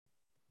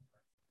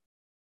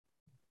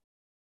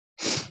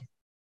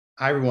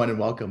Hi, everyone, and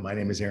welcome. My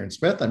name is Aaron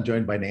Smith. I'm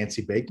joined by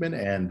Nancy Bakeman,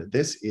 and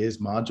this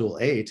is Module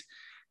 8.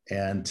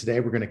 And today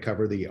we're going to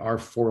cover the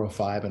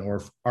R405 and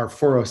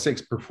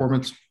R406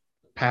 performance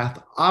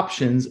path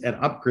options and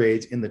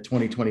upgrades in the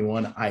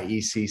 2021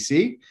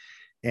 IECC.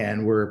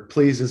 And we're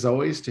pleased, as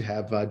always, to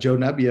have Joe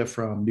Nubbia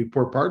from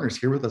Newport Partners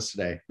here with us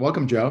today.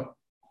 Welcome, Joe.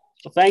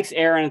 Well, thanks,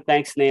 Aaron.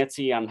 Thanks,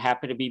 Nancy. I'm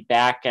happy to be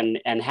back and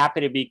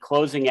happy to be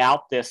closing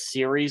out this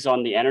series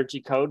on the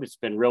energy code. It's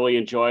been really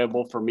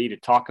enjoyable for me to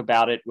talk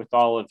about it with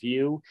all of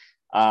you.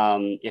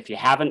 If you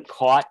haven't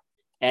caught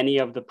any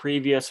of the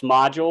previous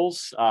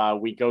modules,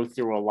 we go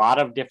through a lot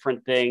of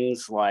different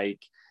things like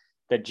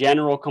the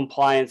general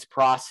compliance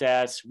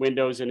process,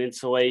 windows and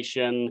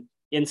insulation,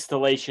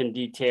 installation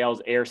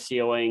details, air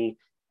sealing,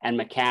 and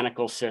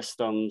mechanical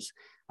systems.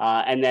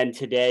 And then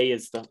today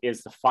is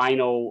the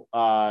final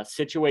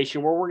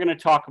situation where we're going to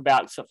talk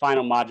about, it's the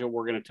final module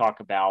we're going to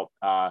talk about,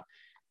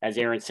 as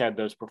Aaron said,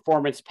 those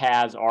performance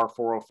paths,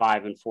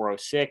 R405 and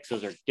 406.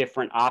 Those are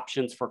different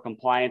options for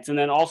compliance. And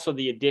then also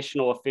the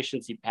additional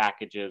efficiency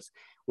packages,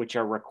 which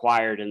are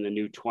required in the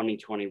new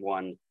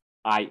 2021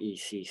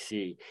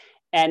 IECC.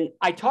 And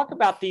I talk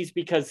about these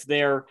because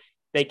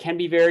they can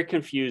be very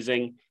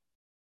confusing,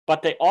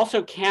 but they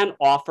also can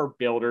offer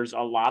builders a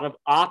lot of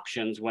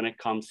options when it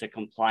comes to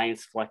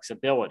compliance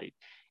flexibility.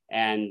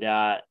 And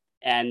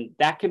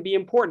that can be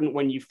important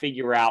when you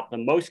figure out the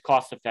most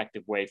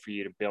cost-effective way for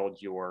you to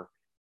build your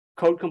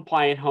code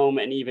compliant home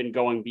and even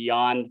going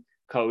beyond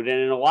code.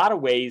 And in a lot of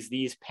ways,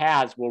 these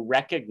paths will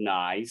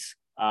recognize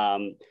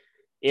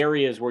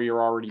areas where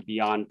you're already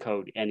beyond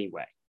code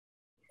anyway.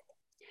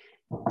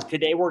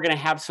 Today, we're going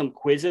to have some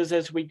quizzes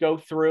as we go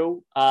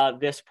through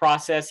this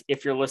process.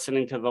 If you're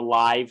listening to the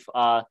live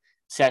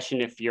session,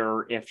 if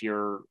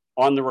you're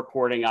on the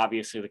recording,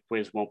 obviously the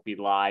quiz won't be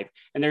live.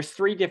 And there's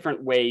 3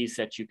 different ways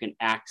that you can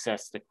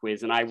access the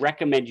quiz. And I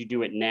recommend you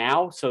do it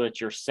now so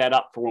that you're set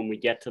up for when we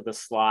get to the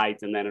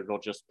slides, and then it'll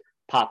just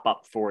pop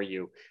up for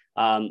you.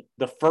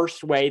 The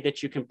first way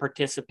that you can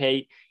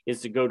participate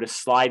is to go to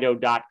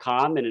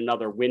slido.com in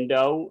another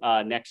window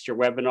next to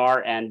your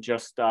webinar and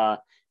just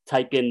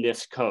type in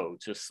this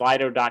code. So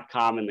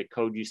slido.com and the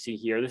code you see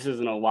here. This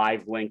isn't a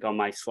live link on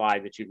my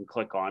slide that you can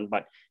click on,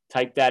 but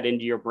type that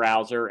into your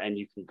browser and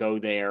you can go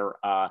there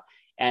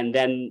and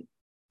then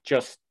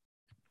just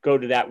go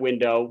to that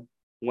window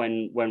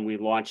when we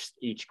launch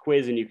each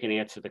quiz, and you can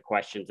answer the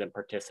questions and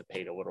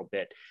participate a little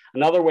bit.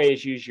 Another way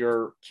is use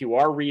your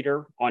QR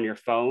reader on your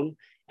phone,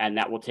 and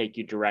that will take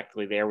you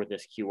directly there with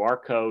this QR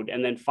code.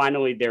 And then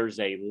finally, there's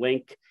a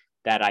link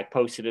that I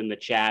posted in the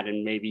chat,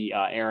 and maybe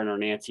Aaron or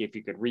Nancy, if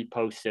you could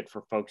repost it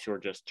for folks who are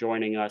just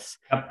joining us.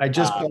 I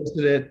just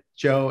posted it,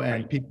 Joe,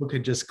 and people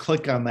could just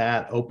click on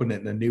that, open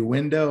it in a new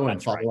window,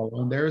 and follow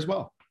along there as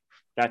well.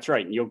 That's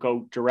right. And you'll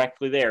go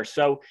directly there.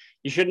 So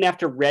you shouldn't have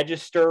to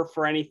register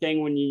for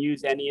anything when you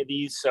use any of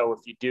these. So if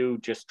you do,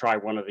 just try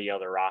one of the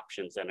other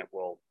options and it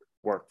will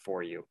work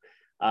for you.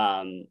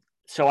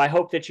 So I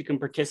hope that you can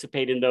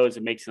participate in those.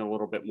 It makes it a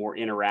little bit more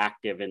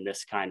interactive in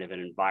this kind of an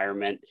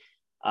environment.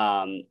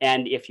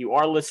 And if you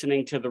are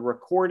listening to the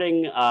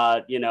recording,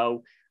 I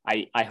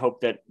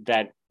hope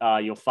that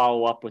you'll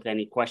follow up with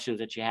any questions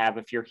that you have.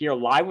 If you're here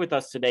live with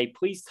us today,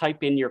 please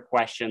type in your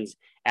questions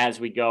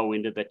as we go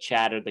into the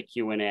chat or the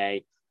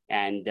Q&A,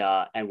 and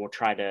we'll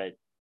try to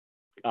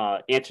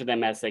answer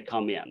them as they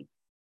come in.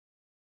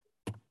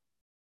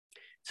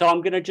 So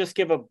I'm going to just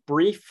give a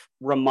brief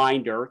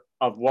reminder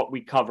of what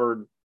we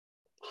covered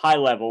high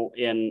level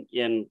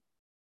in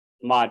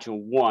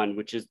module 1,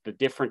 which is the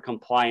different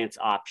compliance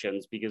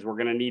options, because we're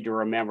going to need to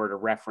remember to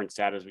reference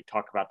that as we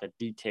talk about the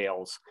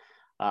details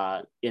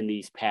in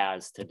these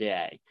paths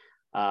today.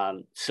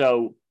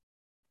 So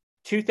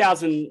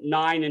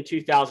 2009 and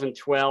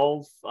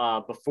 2012,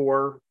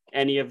 before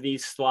any of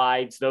these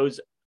slides, those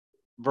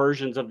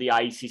versions of the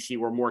IECC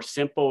were more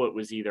simple. It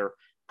was either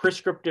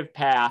prescriptive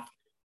path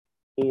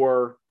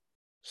or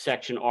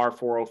section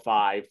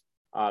R405,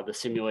 the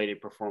simulated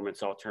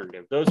performance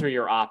alternative. Those are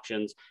your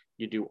options.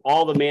 You do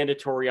all the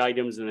mandatory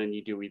items, and then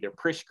you do either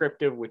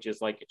prescriptive, which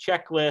is like a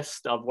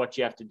checklist of what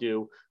you have to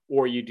do,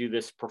 or you do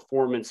this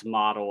performance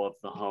model of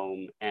the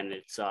home, and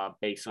it's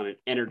based on an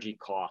energy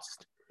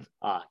cost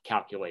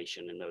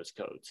calculation in those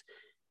codes.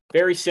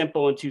 Very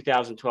simple in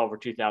 2012 or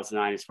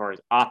 2009 as far as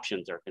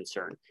options are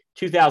concerned.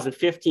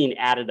 2015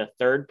 added a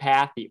third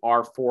path, the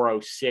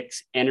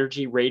R406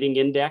 Energy Rating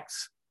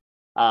Index,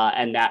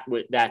 and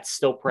that's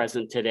still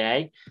present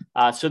today.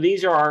 So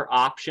these are our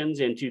options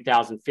in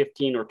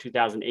 2015 or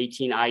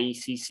 2018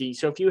 IECC.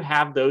 So if you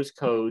have those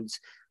codes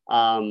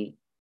in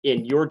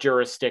your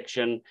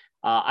jurisdiction,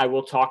 I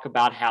will talk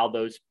about how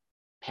those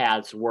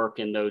paths work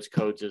in those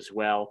codes as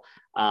well.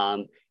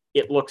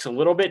 It looks a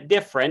little bit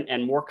different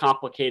and more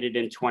complicated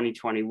in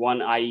 2021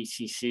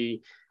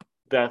 IECC.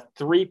 The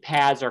 3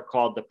 paths are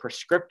called the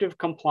prescriptive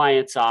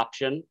compliance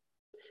option,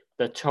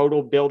 the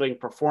total building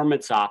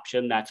performance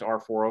option, that's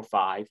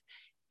R405,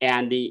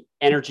 and the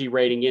energy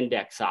rating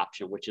index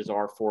option, which is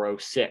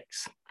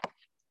R406.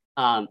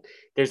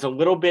 There's a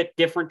little bit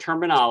different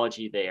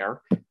terminology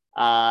there.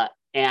 And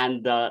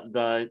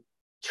the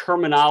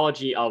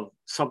terminology of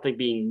something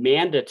being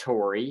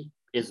mandatory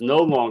is no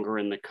longer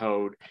in the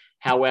code.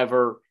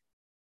 However,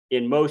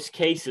 in most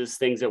cases,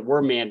 things that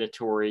were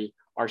mandatory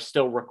are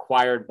still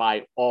required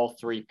by all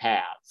three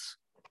paths.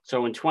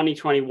 So in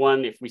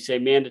 2021, if we say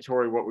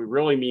mandatory, what we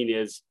really mean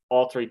is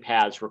all three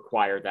paths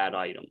require that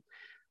item.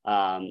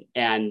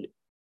 And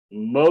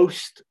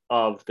most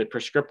of the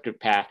prescriptive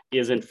path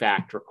is in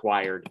fact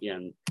required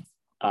in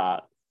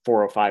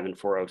 405 and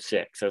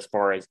 406 as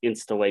far as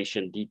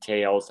installation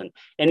details and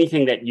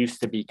anything that used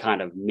to be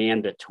kind of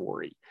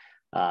mandatory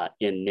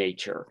in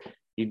nature.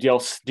 You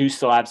do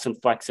still have some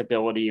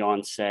flexibility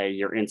on, say,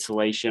 your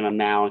insulation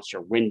amounts,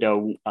 your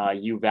window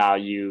U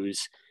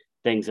values,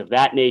 things of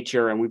that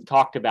nature, and we've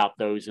talked about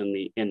those in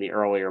the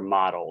earlier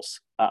modules.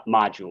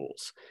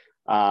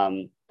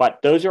 But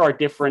those are our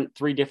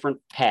three different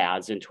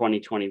paths in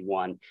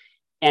 2021.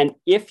 And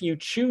if you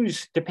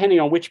choose, depending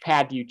on which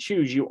path you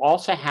choose, you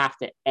also have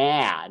to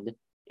add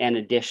an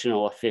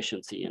additional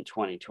efficiency in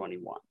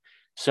 2021.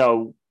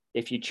 So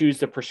if you choose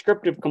the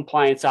prescriptive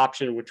compliance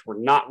option, which we're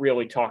not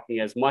really talking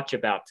as much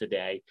about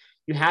today,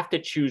 you have to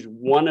choose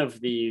one of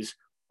these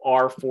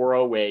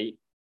R408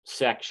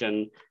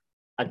 section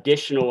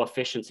additional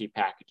efficiency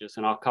packages,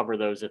 and I'll cover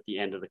those at the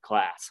end of the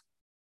class.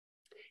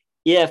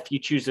 If you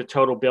choose the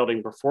total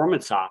building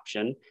performance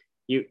option,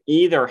 you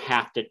either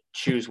have to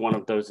choose one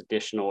of those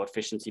additional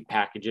efficiency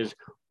packages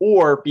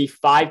or be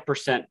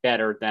 5%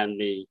 better than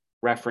the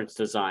reference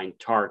design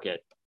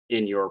target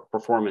in your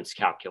performance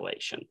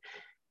calculation.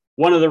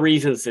 One of the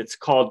reasons it's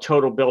called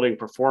total building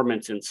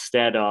performance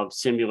instead of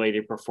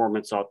simulated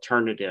performance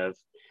alternative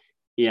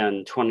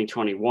in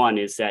 2021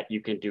 is that you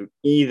can do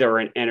either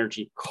an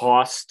energy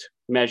cost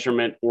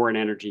measurement or an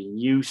energy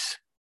use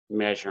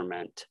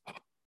measurement.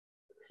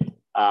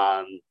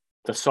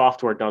 The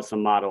software does the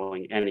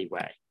modeling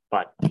anyway,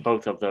 but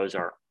both of those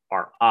are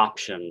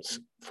options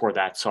for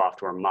that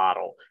software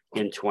model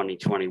in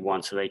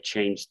 2021. So they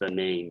changed the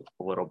name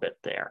a little bit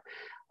there.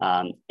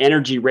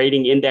 Energy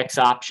rating index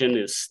option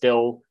is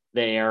still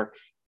there.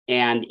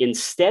 And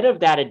instead of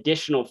that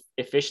additional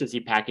efficiency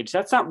package,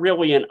 that's not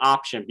really an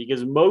option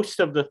because most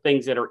of the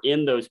things that are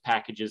in those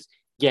packages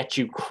get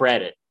you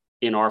credit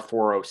in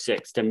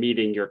R406 to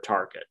meeting your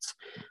targets.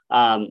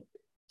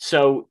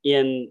 So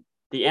in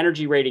the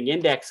energy rating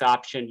index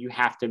option, you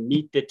have to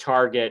meet the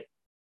target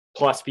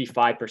plus be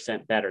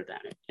 5% better than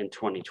it in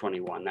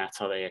 2021. That's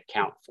how they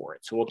account for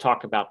it. So we'll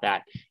talk about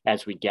that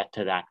as we get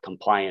to that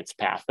compliance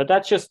path. But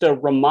that's just a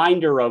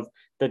reminder of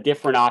the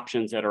different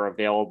options that are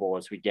available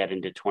as we get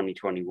into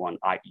 2021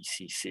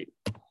 IECC.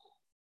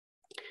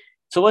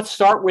 So let's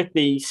start with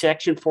the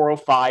section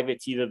 405.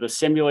 It's either the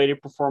simulated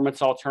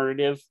performance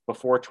alternative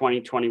before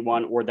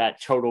 2021 or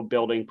that total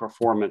building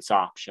performance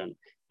option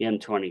in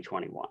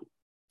 2021.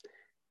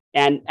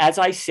 And as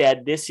I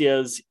said, this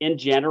is in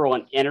general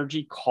an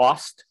energy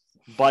cost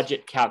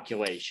budget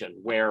calculation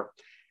where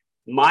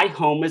my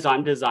home as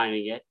I'm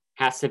designing it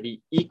has to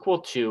be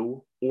equal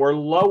to or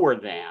lower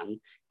than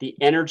the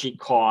energy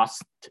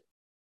cost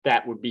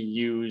that would be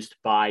used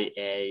by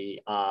a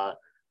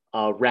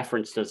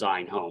reference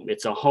design home.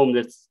 It's a home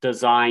that's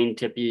designed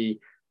to be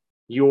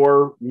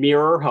your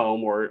mirror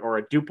home or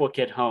a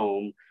duplicate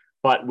home,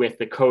 but with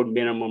the code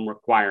minimum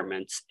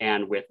requirements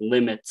and with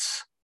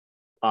limits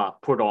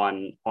put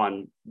on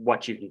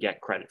what you can get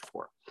credit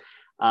for.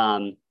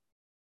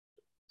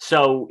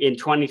 So in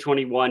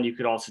 2021, you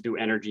could also do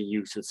energy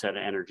use instead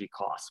of energy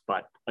costs.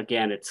 But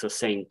again, it's the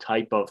same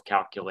type of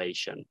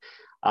calculation.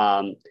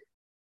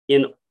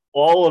 In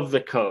all of the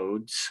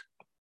codes,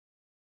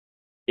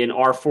 in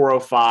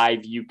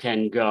R405, you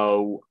can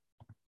go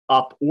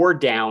up or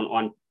down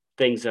on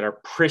things that are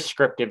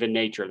prescriptive in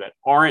nature, that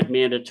aren't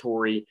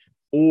mandatory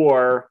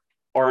or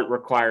aren't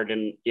required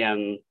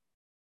in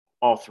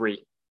all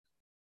three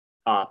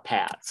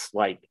paths,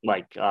 like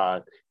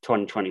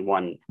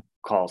 2021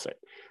 calls it.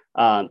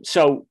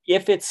 So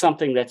if it's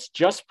something that's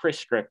just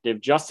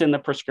prescriptive, just in the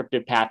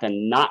prescriptive path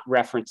and not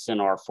referenced in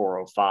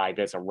R405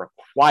 as a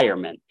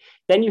requirement,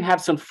 then you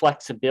have some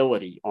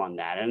flexibility on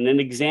that. And an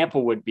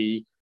example would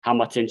be how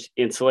much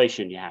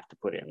insulation you have to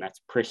put in. That's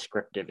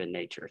prescriptive in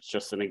nature. It's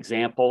just an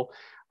example.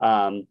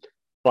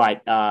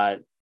 But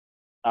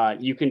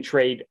you can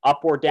trade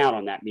up or down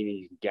on that, meaning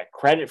you can get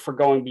credit for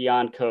going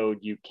beyond code.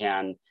 You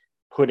can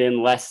put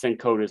in less than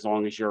code as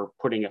long as you're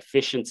putting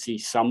efficiency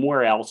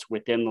somewhere else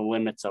within the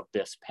limits of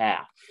this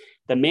path.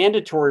 The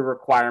mandatory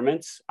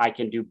requirements, I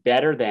can do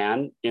better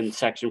than in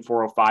section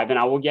 405, and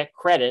I will get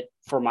credit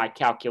for my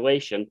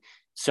calculation.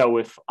 So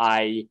if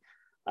I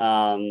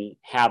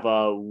have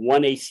a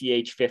 1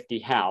 ACH 50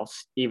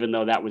 house, even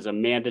though that was a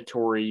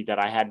mandatory that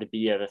I had to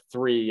be at a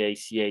 3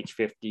 ACH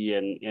 50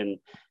 in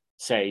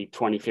say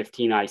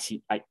 2015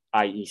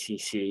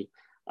 IECC,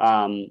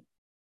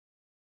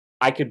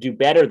 I could do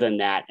better than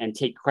that and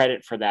take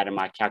credit for that in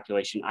my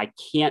calculation. I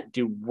can't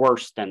do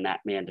worse than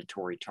that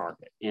mandatory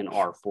target in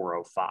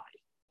R405.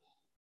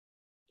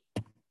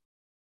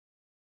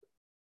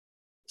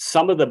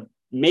 Some of the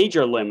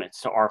major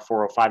limits to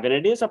R405, and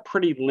it is a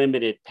pretty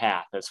limited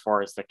path as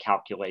far as the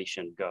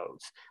calculation goes,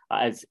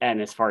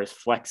 and as far as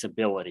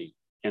flexibility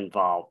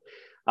involved.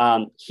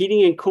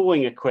 Heating and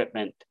cooling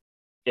equipment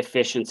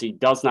efficiency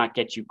does not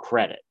get you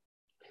credit.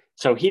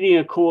 So heating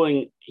and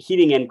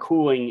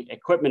cooling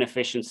equipment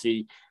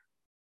efficiency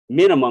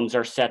minimums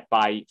are set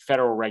by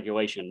federal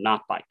regulation,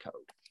 not by code.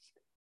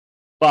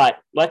 But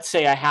let's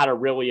say I had a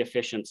really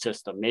efficient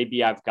system.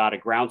 Maybe I've got a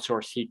ground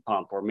source heat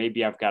pump, or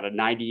maybe I've got a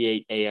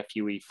 98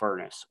 AFUE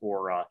furnace,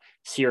 or a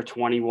SEER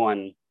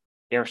 21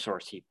 air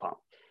source heat pump.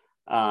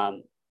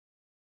 I'm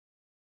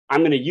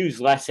going to use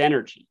less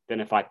energy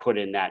than if I put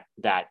in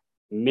that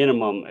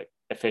minimum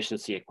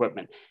efficiency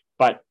equipment.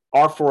 But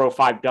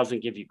R405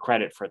 doesn't give you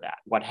credit for that.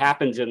 What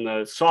happens in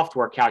the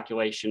software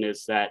calculation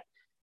is that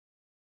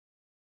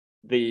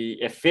the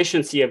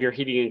efficiency of your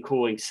heating and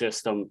cooling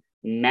system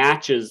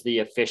matches the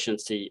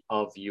efficiency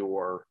of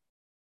your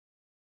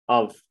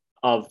of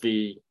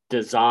the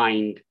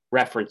designed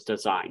reference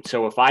design.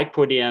 So if I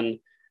put in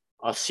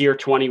a SEER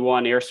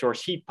 21 air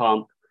source heat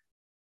pump,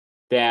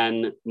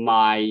 then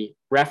my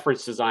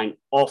reference design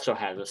also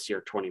has a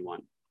SEER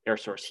 21 air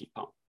source heat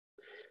pump.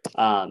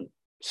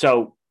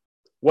 So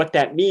what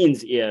that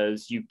means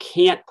is you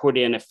can't put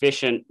in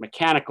efficient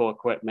mechanical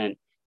equipment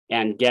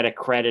and get a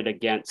credit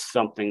against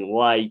something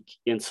like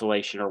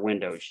insulation or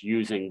windows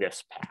using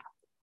this path.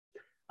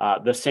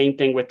 The same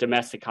thing with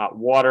domestic hot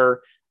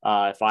water.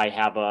 If I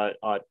have a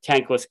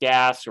tankless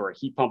gas or a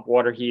heat pump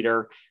water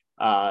heater,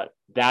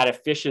 that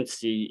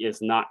efficiency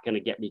is not going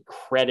to get me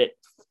credit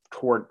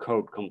toward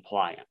code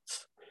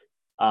compliance,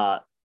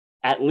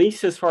 at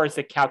least as far as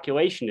the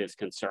calculation is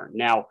concerned.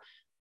 Now,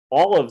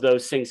 all of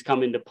those things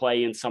come into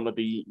play in some of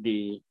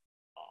the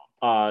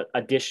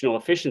additional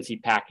efficiency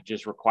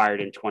packages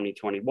required in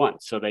 2021.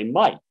 So they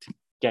might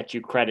get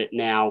you credit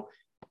now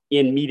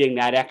in meeting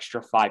that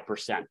extra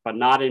 5%, but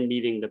not in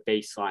meeting the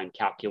baseline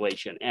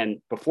calculation. And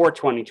before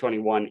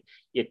 2021,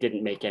 it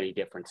didn't make any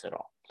difference at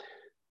all.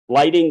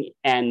 Lighting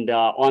and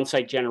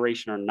on-site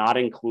generation are not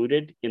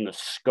included in the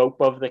scope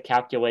of the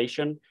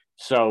calculation.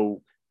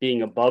 So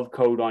being above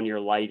code on your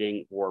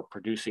lighting or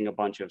producing a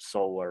bunch of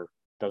solar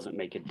doesn't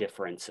make a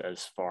difference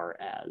as far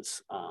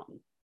as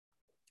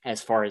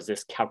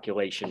this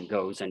calculation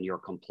goes and your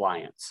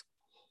compliance.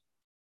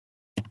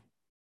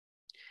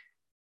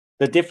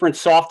 The different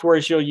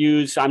softwares you'll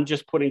use, I'm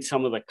just putting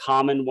some of the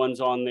common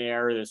ones on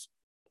there. There's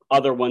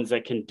other ones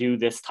that can do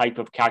this type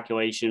of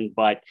calculation,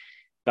 but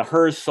the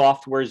HERS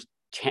softwares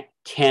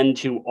tend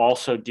to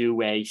also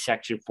do a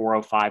Section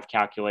 405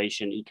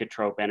 calculation,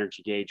 Ecotrope,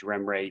 Energy Gauge,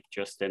 REM rate,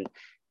 just in,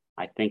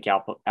 I think,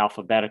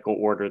 alphabetical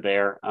order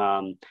there.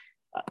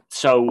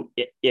 So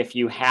if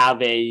you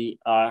have a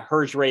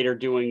HERS rater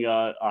doing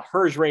a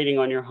HERS rating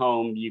on your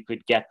home, you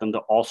could get them to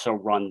also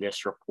run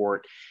this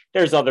report.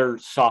 There's other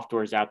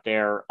softwares out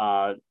there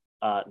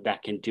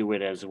that can do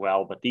it as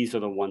well, but these are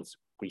the ones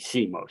we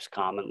see most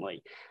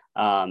commonly.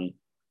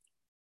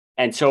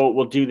 And so it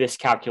will do this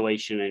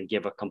calculation and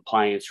give a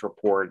compliance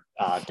report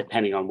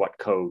depending on what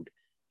code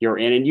you're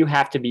in. And you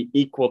have to be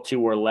equal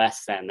to or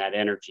less than that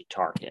energy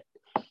target.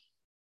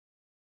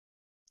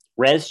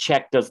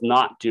 ResCheck does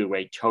not do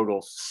a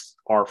total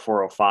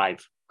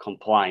R405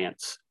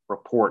 compliance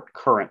report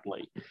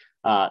currently.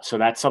 So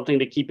that's something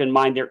to keep in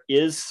mind. There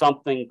is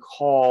something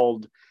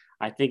called,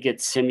 I think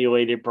it's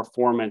simulated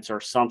performance or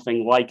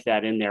something like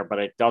that in there, but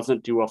it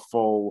doesn't do a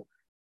full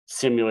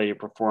simulated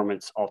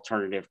performance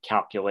alternative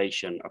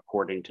calculation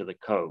according to the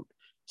code.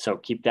 So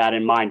keep that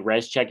in mind.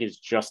 ResCheck is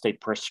just a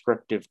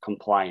prescriptive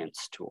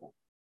compliance tool.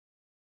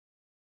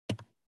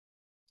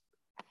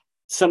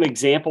 Some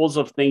examples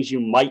of things you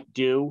might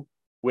do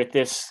with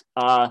this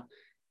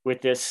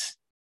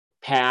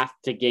path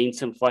to gain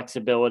some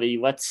flexibility.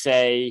 Let's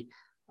say,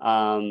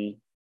 I'm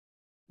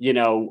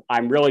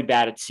really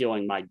bad at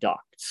sealing my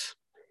ducts.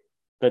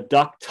 The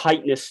duct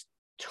tightness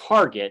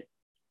target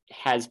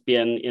has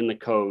been in the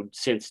code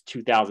since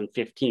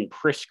 2015,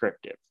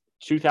 prescriptive.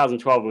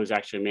 2012 was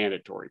actually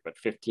mandatory, but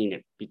 15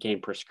 it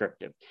became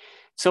prescriptive.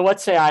 So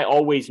let's say I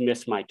always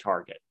miss my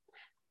target.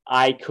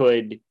 I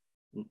could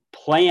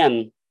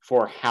plan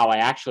for how I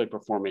actually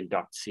perform in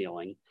duct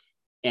sealing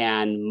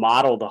and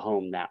model the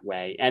home that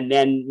way. And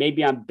then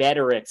maybe I'm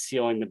better at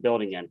sealing the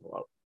building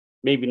envelope.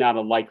 Maybe not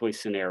a likely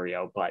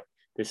scenario, but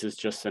this is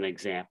just an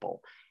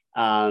example.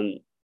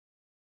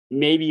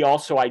 Maybe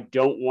also I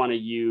don't want to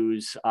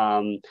use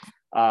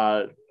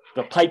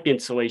the pipe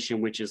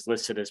insulation, which is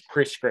listed as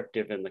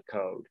prescriptive in the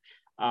code,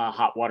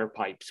 hot water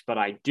pipes, but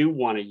I do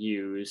want to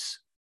use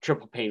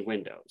triple pane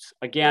windows.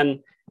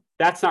 Again,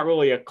 that's not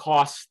really a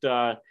cost,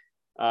 a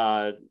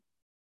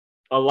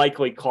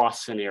likely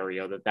cost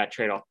scenario that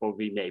trade-off will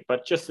be made,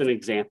 but just an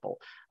example.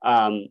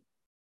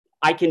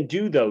 I can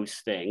do those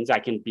things. I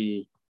can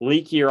be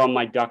leakier on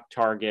my duct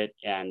target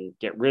and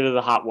get rid of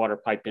the hot water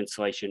pipe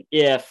insulation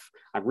if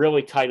I'm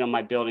really tight on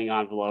my building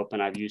envelope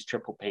and I've used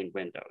triple pane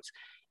windows.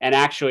 And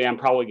actually, I'm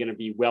probably going to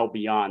be well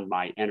beyond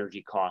my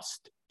energy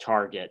cost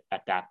target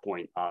at that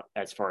point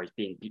as far as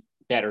being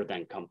better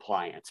than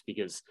compliance,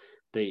 because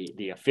the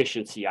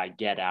efficiency I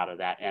get out of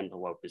that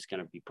envelope is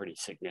going to be pretty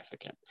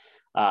significant.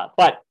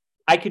 But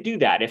I could do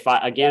that if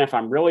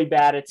I'm really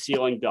bad at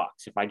sealing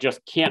ducts, if I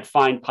just can't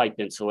find pipe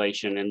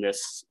insulation in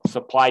this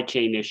supply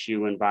chain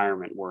issue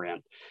environment we're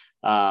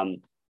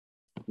in.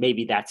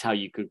 Maybe that's how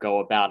you could go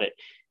about it.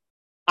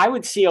 I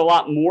would see a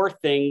lot more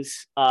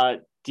things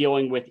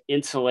dealing with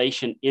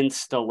insulation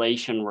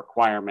installation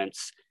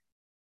requirements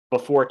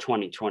before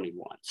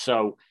 2021.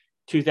 So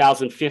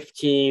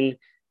 2015,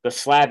 the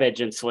slab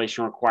edge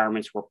insulation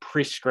requirements were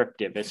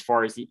prescriptive as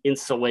far as the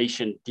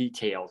insulation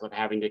details of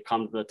having to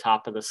come to the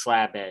top of the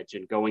slab edge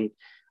and going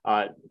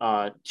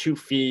 2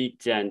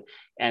 feet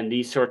and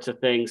these sorts of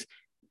things.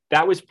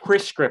 That was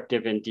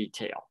prescriptive in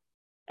detail.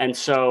 And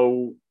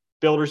so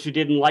builders who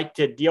didn't like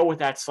to deal with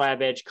that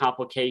slab edge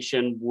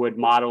complication would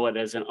model it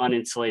as an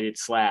uninsulated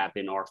slab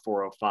in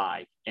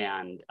R405,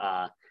 and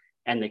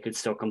they could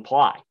still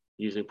comply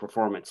using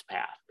performance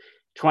path.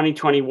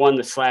 2021,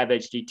 the slab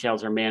edge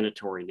details are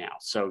mandatory now,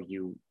 so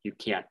you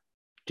can't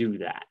do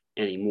that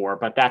anymore,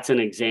 but that's an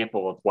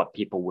example of what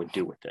people would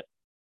do with it.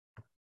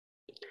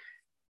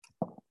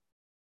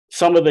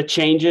 Some of the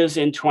changes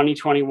in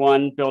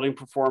 2021 building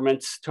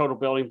performance, total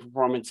building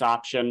performance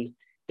option.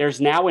 There's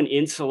now an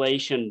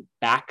insulation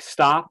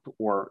backstop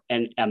or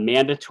a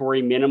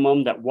mandatory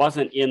minimum that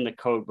wasn't in the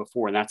code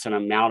before, and that's an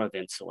amount of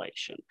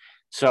insulation.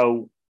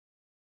 So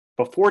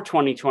before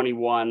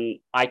 2021,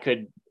 I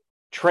could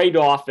trade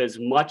off as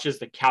much as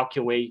the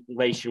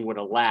calculation would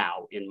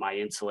allow in my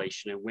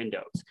insulation and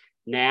windows.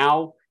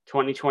 Now,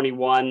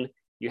 2021,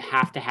 you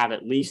have to have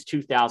at least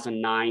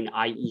 2009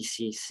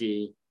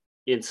 IECC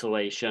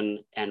insulation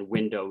and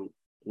window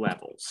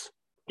levels.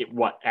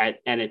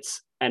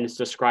 It's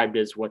described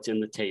as what's in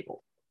the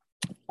table.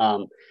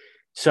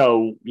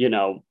 So,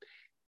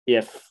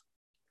 if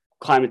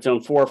climate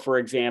zone 4, for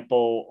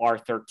example,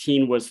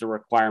 R13 was the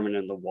requirement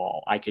in the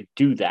wall, I could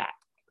do that,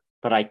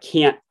 but I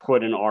can't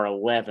put an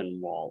R11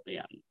 wall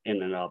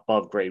in an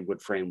above grade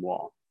wood frame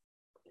wall,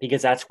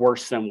 because that's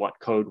worse than what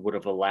code would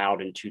have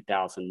allowed in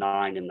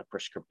 2009 in the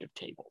prescriptive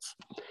tables.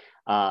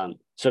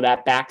 So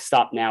that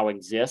backstop now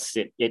exists.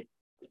 It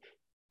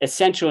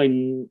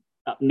essentially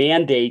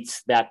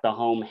mandates that the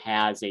home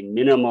has a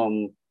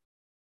minimum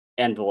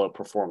envelope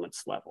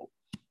performance level,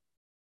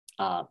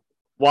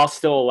 while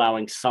still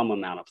allowing some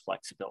amount of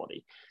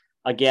flexibility.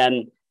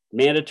 Again,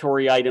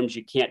 mandatory items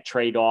you can't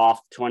trade off.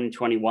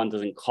 2021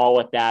 doesn't call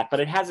it that, but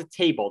it has a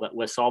table that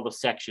lists all the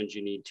sections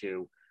you need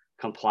to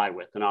comply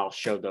with, and I'll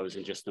show those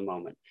in just a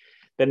moment.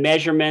 The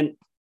measurement,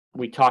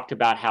 we talked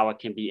about how it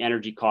can be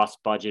energy cost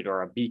budget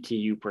or a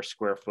BTU per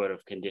square foot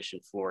of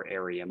conditioned floor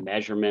area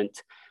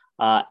measurement.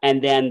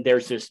 And then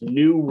there's this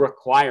new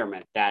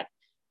requirement that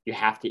you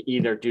have to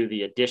either do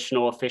the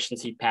additional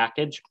efficiency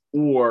package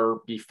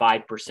or be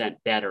 5%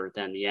 better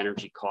than the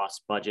energy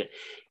cost budget.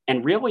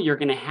 And really, you're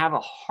going to have a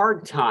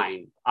hard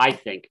time, I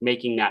think,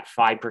 making that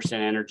 5%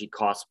 energy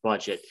cost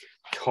budget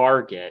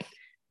target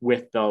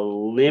with the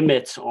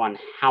limits on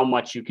how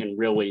much you can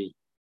really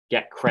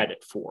get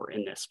credit for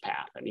in this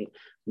path. I mean,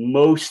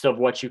 most of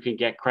what you can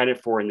get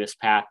credit for in this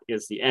path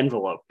is the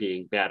envelope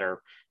being better,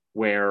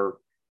 where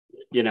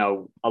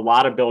a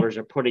lot of builders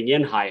are putting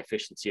in high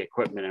efficiency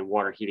equipment and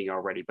water heating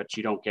already, but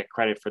you don't get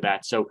credit for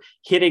that. So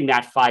hitting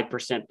that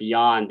 5%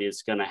 beyond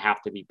is going to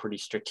have to be pretty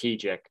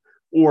strategic,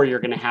 or you're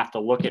going to have to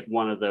look at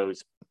one of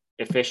those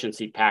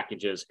efficiency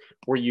packages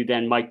where you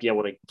then might be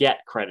able to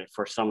get credit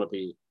for some of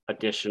the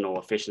additional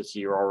efficiency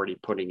you're already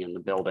putting in the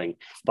building,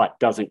 but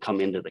doesn't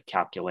come into the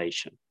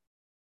calculation.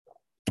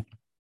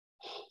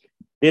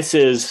 This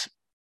is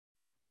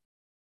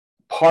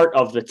part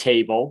of the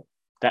table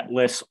that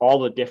lists all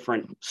the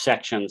different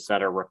sections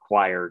that are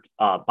required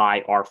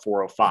by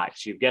R405.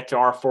 So you get to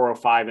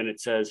R405 and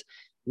it says,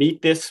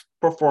 meet this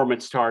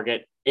performance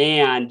target,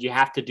 and you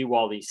have to do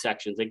all these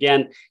sections.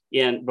 Again,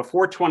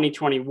 before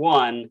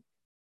 2021,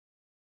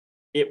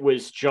 it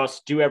was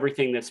just do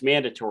everything that's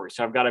mandatory.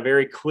 So I've got a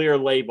very clear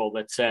label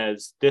that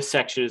says this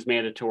section is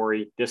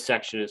mandatory, this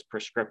section is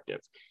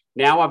prescriptive.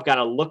 Now I've got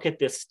to look at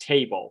this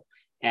table,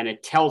 and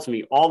it tells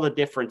me all the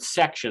different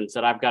sections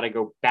that I've got to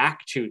go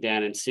back to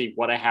then and see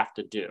what I have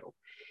to do.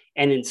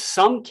 And in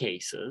some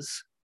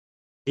cases,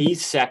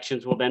 these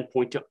sections will then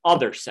point to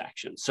other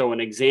sections. So an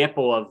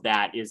example of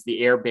that is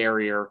the air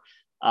barrier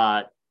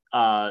and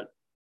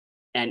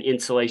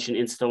insulation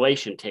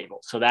installation table.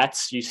 So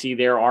that's, you see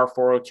there,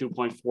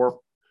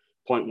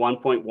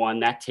 R402.4.1.1,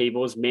 that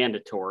table is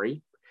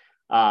mandatory,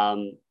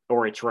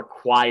 or it's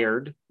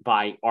required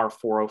by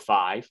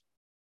R405.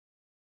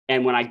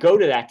 And when I go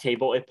to that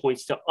table, it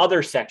points to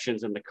other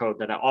sections in the code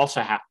that I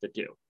also have to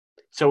do.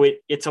 So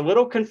it's a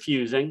little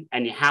confusing,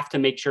 and you have to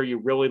make sure you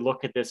really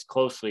look at this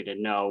closely to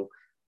know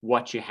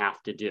what you have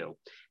to do.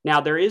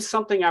 Now, there is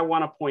something I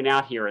want to point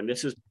out here, and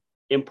this is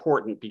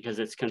important because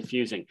it's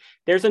confusing.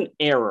 There's an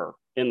error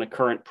in the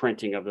current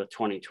printing of the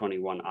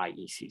 2021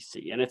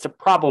 IECC, and it's a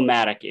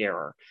problematic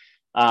error.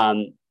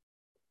 The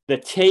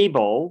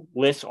table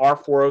lists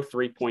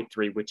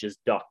R403.3, which is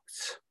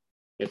ducts.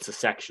 It's a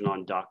section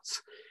on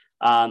ducts.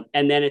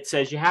 And then it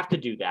says you have to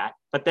do that,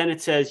 but then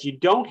it says you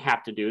don't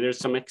have to do, there's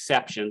some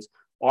exceptions,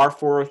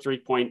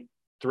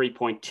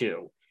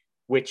 R403.3.2,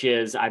 which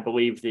is, I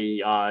believe,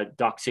 the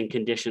ducts in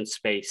conditioned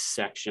space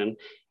section,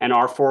 and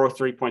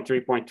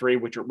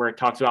R403.3.3, where it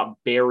talks about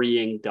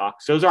burying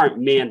ducts. Those aren't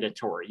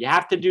mandatory. You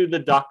have to do the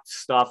duct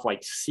stuff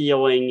like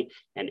sealing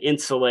and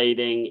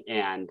insulating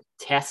and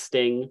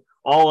testing.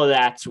 All of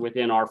that's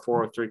within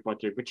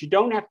R403.3, but you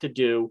don't have to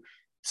do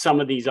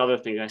some of these other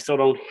things. I still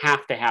don't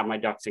have to have my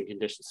ducts in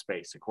conditioned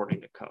space according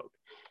to code.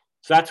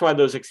 So that's why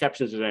those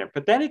exceptions are there.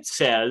 But then it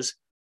says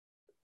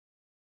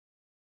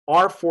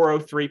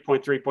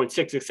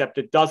R403.3.6, except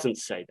it doesn't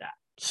say that.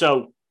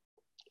 So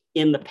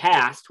in the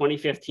past,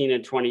 2015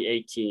 and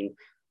 2018,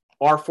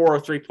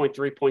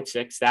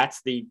 R403.3.6,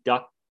 that's the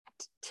duct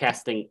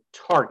testing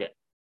target.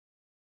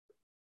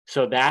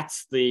 So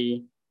that's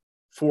the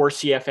 4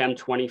 CFM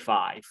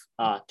 25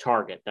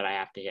 target that I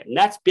have to hit. And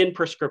that's been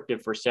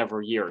prescriptive for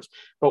several years.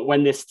 But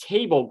when this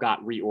table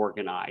got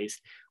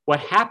reorganized, what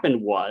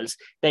happened was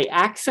they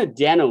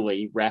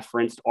accidentally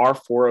referenced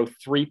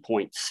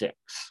R403.6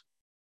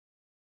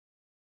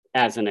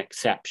 as an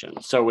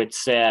exception. So it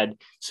said,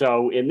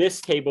 so in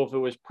this table, if it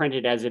was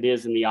printed as it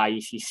is in the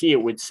IECC,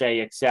 it would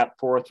say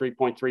except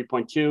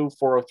 403.3.2,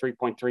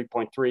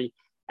 403.3.3,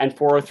 and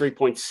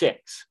 403.6,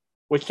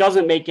 which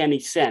doesn't make any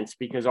sense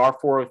because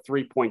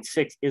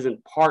R403.6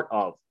 isn't part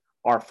of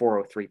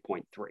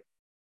R403.3.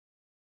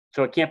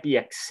 So it can't be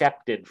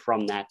accepted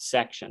from that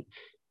section.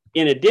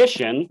 In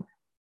addition,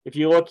 if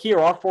you look here,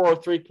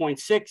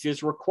 R403.6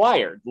 is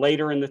required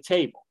later in the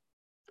table.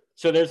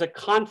 So there's a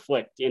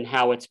conflict in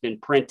how it's been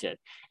printed.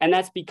 And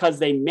that's because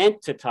they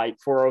meant to type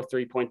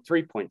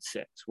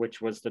 403.3.6,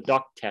 which was the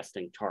duct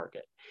testing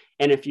target.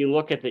 And if you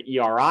look at the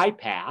ERI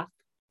path,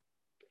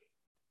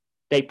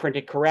 they print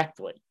it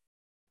correctly.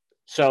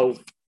 So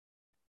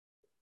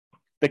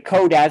the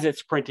code as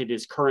it's printed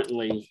is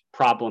currently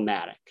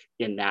problematic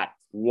in that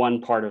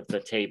one part of the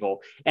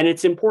table. And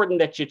it's important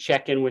that you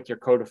check in with your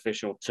code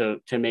official to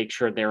make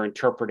sure they're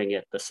interpreting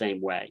it the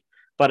same way.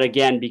 But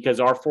again, because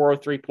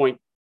R403.6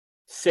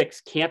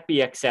 can't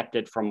be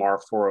accepted from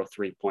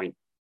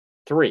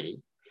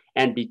R403.3,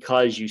 and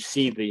because you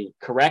see the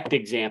correct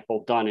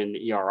example done in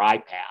the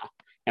ERI path,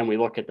 and we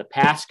look at the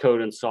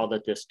passcode and saw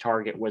that this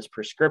target was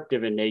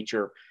prescriptive in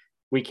nature,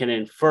 we can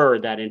infer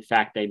that, in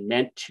fact, they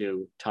meant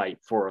to type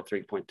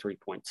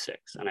 403.3.6.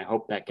 And I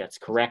hope that gets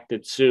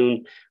corrected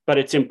soon. But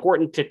it's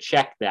important to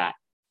check that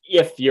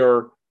if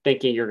you're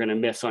thinking you're going to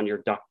miss on your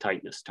duct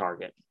tightness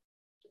target.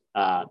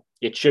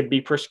 It should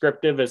be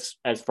prescriptive as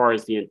far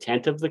as the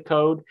intent of the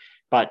code,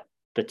 but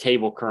the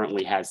table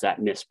currently has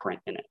that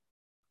misprint in it.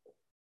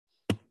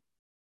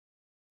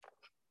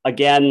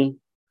 Again,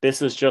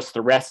 this is just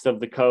the rest of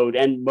the code,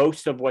 and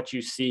most of what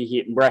you see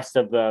here, rest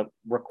of the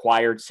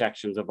required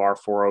sections of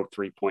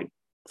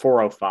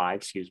R403.405,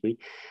 excuse me.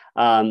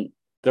 The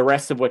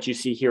rest of what you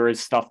see here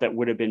is stuff that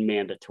would have been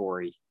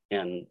mandatory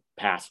in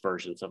past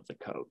versions of the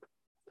code.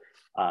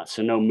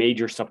 So no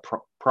major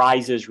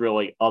surprises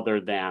really, other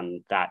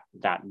than that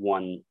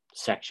one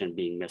section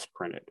being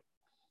misprinted.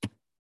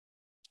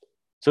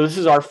 So this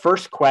is our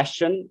first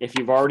question. If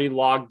you've already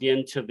logged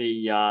into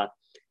the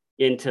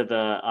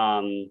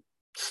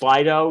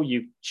Slido,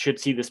 you should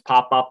see this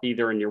pop up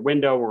either in your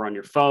window or on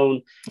your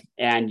phone,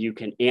 and you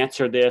can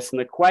answer this. And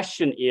the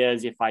question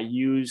is, if I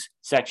use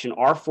section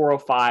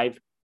R405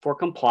 for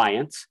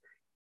compliance,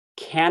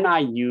 can I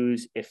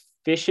use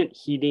efficient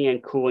heating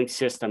and cooling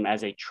system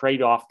as a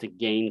trade-off to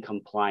gain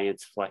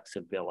compliance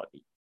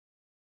flexibility?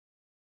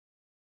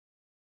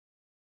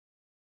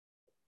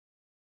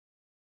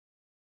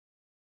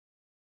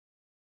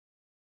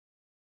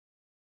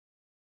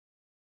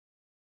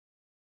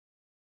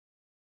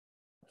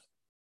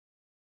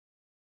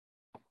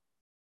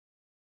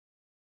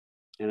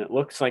 And it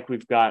looks like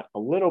we've got a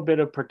little bit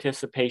of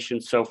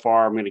participation so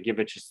far. I'm going to give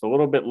it just a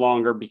little bit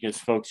longer because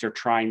folks are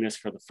trying this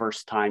for the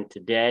first time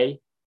today.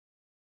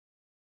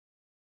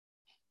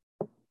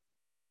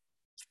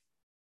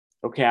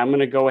 Okay, I'm going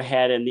to go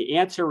ahead, and the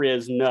answer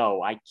is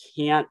no, I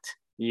can't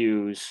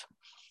use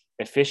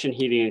efficient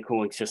heating and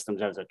cooling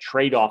systems as a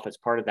trade-off as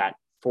part of that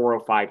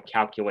 405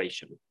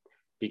 calculation,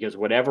 because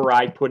whatever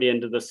I put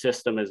into the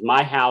system as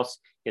my house,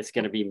 it's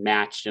going to be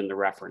matched in the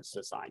reference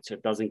design. So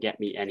it doesn't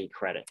get me any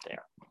credit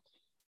there.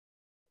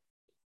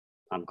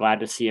 I'm glad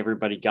to see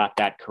everybody got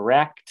that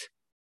correct.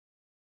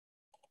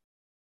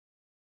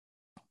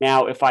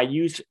 Now, if I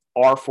use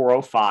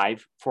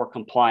R405 for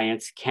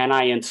compliance, can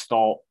I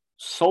install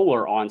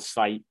solar on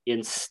site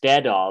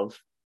instead of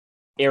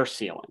air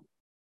sealing?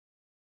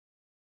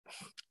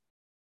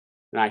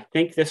 And I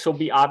think this will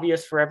be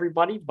obvious for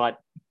everybody, but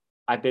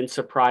I've been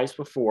surprised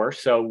before.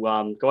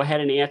 So go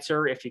ahead and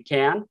answer if you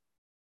can.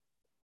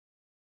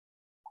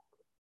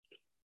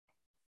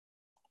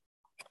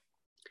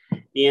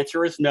 The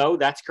answer is no,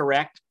 that's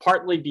correct,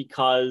 partly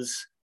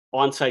because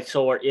on-site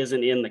solar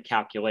isn't in the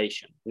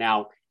calculation.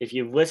 Now, if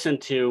you've listened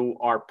to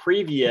our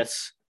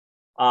previous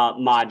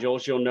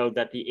modules, you'll know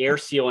that the air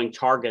sealing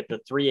target,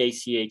 the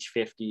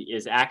 3ACH50,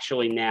 is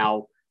actually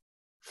now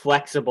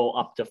flexible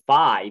up to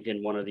 5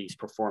 in one of these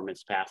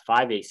performance paths,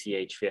 5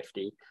 ACH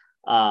 50,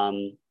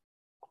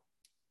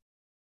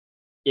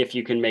 if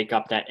you can make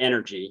up that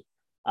energy.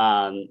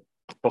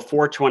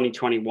 Before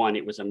 2021,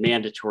 it was a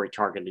mandatory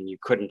target and you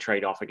couldn't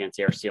trade off against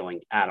air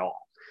sealing at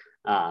all.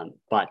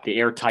 But the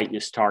air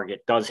tightness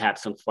target does have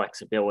some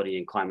flexibility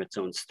in climate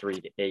zones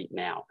 3 to 8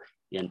 now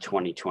in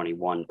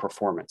 2021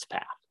 performance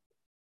path.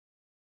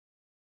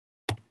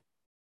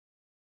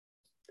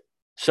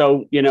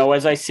 So,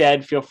 as I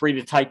said, feel free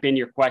to type in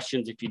your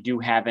questions if you do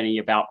have any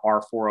about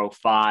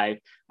R405.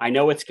 I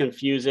know it's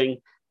confusing.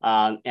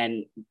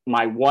 And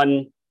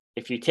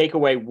if you take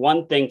away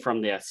one thing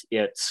from this,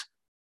 it's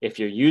if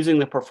you're using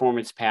the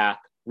performance path,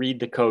 read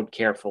the code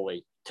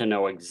carefully to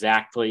know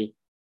exactly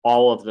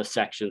all of the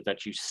sections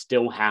that you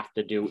still have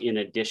to do in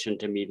addition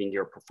to meeting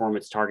your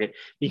performance target,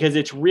 because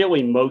it's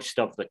really most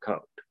of the code.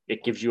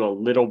 It gives you a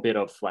little bit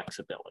of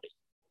flexibility.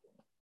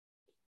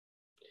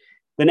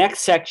 The next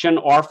section,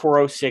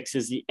 R406,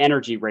 is the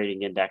energy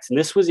rating index. And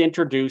this was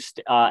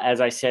introduced,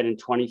 as I said, in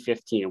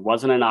 2015. It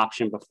wasn't an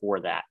option before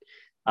that.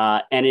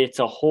 And it's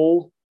a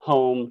whole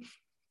home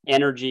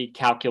energy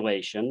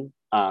calculation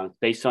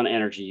based on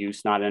energy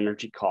use, not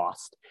energy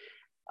cost.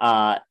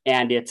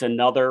 And it's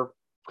another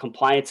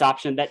compliance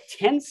option that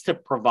tends to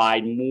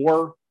provide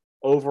more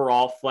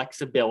overall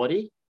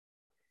flexibility.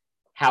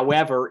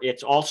 However,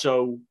 it's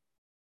also,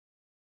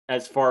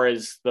 as far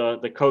as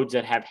the codes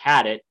that have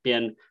had it,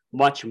 been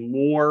much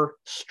more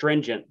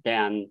stringent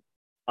than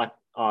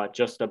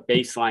just a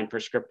baseline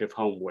prescriptive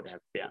home would have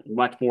been,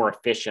 much more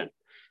efficient.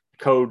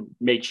 Code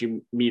makes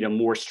you meet a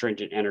more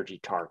stringent energy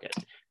target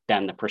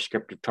than the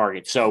prescriptive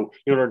target. So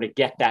in order to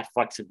get that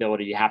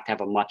flexibility, you have to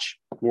have a much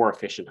more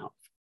efficient home.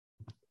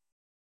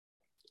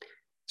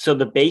 So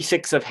the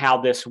basics of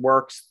how this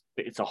works,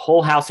 it's a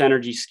whole house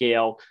energy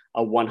scale.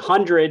 An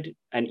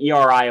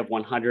ERI of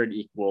 100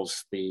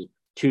 equals the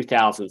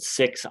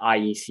 2006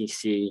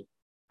 IECC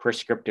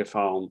prescriptive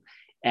home.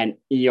 An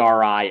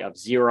ERI of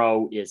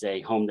 0 is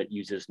a home that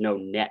uses no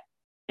net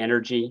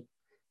energy.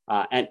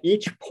 And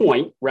each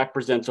point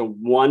represents a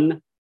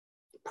 1%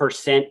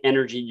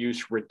 energy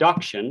use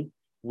reduction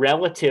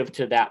relative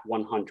to that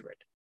 100.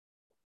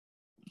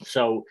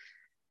 So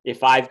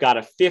if I've got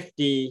a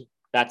 50,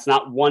 that's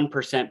not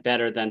 1%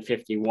 better than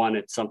 51.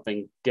 It's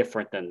something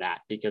different than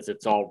that because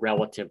it's all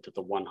relative to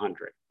the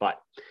 100, but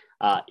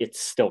it's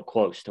still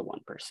close to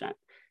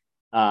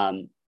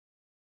 1%.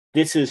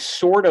 This is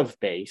sort of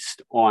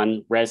based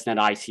on ResNet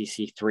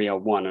ICC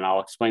 301, and I'll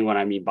explain what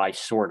I mean by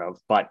sort of,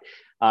 but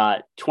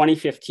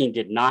 2015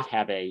 did not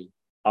have a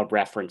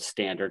reference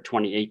standard.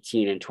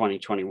 2018 and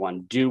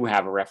 2021 do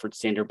have a reference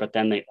standard, but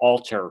then they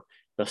alter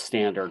the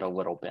standard a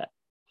little bit.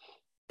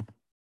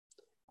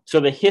 So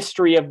the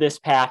history of this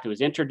path, it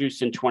was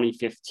introduced in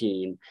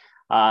 2015.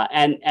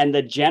 And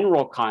the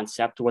general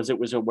concept was it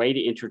was a way to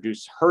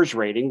introduce HERS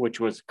rating, which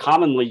was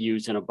commonly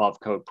used in above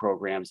code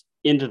programs,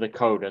 into the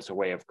code as a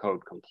way of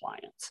code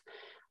compliance.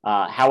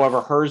 However,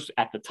 HERS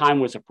at the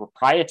time was a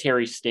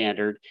proprietary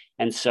standard.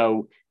 And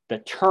so the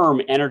term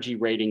energy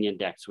rating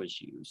index was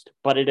used,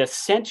 but it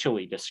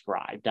essentially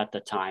described at the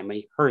time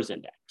a HERS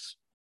index.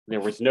 There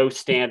was no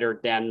standard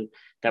then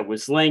that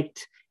was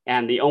linked.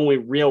 And the only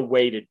real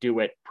way to do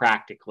it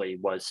practically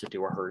was to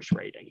do a HERS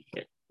rating.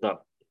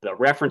 The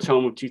reference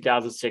home of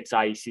 2006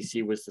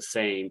 IECC was the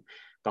same.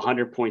 The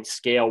 100-point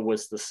scale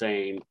was the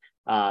same.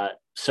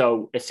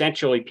 So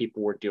essentially,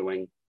 people were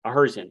doing a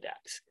HERS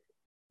index.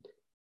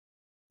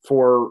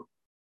 For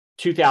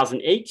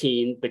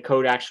 2018, the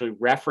code actually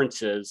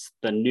references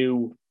the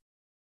new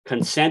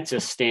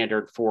consensus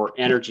standard for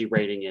energy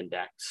rating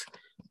index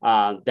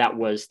that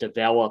was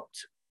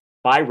developed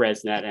by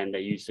ResNet, and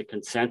they used the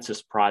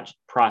consensus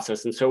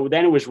process. And so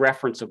then it was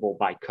referenceable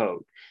by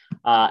code.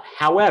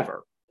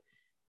 However,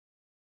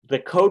 the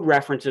code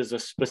references a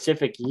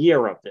specific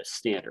year of this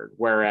standard,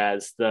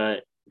 whereas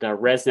the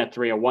ResNet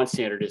 301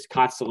 standard is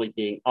constantly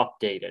being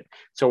updated.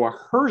 So a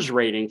HERS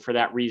rating for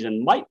that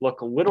reason might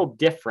look a little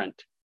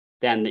different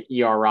than the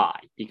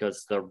ERI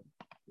because the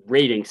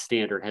rating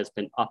standard has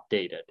been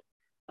updated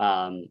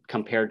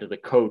compared to the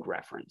code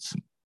reference.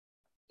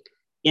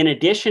 In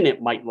addition,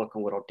 it might look a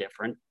little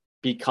different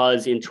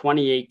because in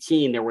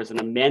 2018, there was an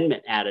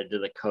amendment added to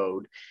the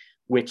code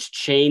which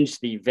changed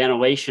the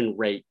ventilation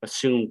rate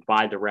assumed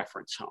by the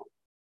reference home.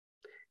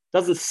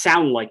 Doesn't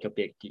sound like a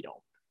big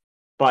deal,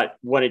 but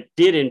what it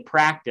did in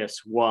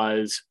practice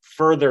was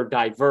further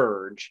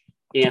diverge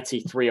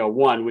ANSI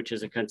 301, which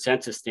is a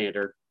consensus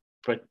standard,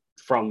 but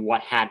from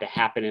what had to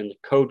happen in the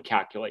code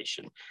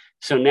calculation.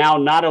 So now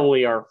not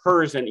only are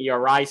HERS and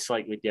ERI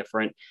slightly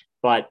different,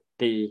 but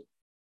a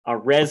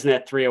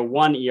ResNet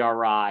 301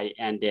 ERI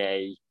and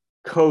a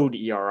code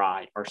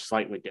ERI are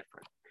slightly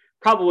different.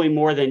 Probably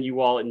more than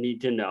you all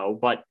need to know,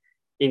 but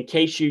in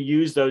case you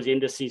use those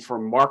indices for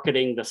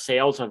marketing the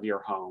sales of your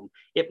home,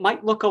 it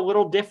might look a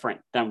little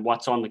different than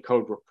what's on the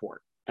code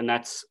report. And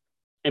that's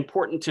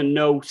important to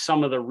know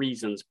some of the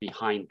reasons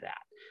behind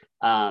that.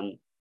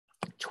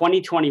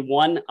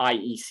 2021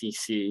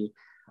 IECC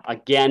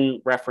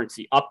again, reference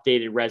the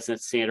updated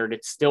residence standard.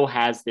 It still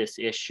has this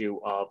issue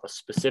of a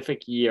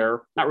specific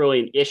year, not really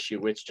an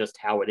issue, it's just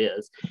how it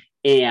is.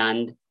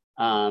 And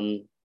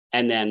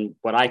then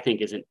what I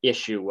think is an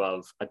issue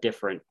of a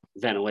different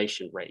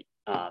ventilation rate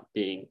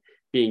being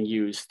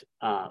used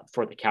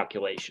for the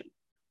calculation.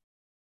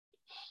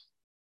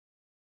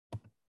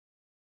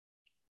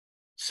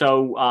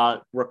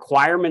 So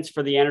requirements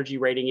for the energy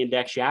rating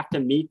index, you have to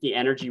meet the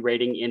energy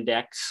rating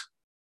index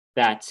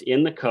that's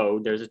in the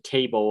code. There's a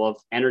table of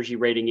energy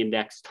rating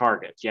index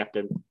targets. You have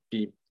to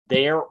be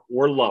there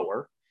or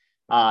lower.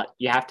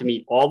 You have to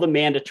meet all the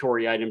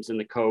mandatory items in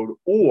the code,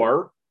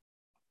 or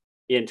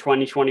in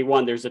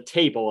 2021, there's a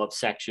table of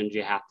sections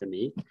you have to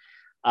meet.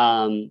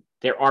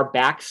 There are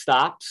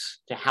backstops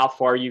to how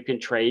far you can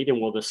trade, and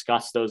we'll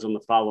discuss those on the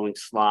following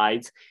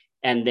slides.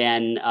 And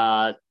then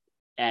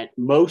at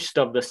most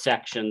of the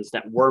sections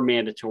that were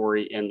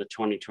mandatory in the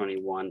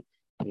 2021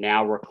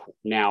 now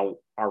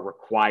are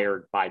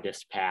required by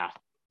this path,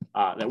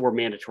 that were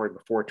mandatory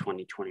before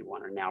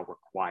 2021 are now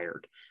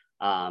required.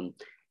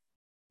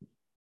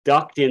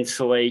 Duct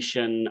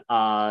insulation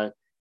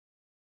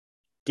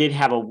did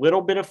have a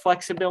little bit of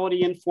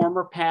flexibility in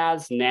former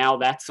paths. Now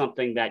that's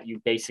something that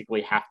you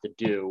basically have to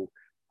do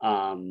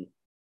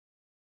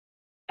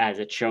as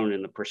it's shown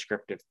in the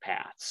prescriptive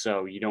path.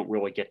 So you don't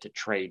really get to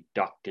trade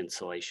duct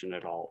insulation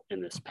at all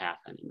in this path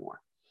anymore.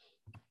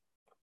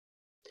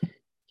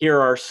 Here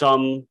are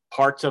some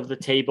parts of the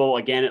table.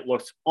 Again, it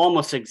looks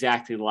almost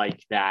exactly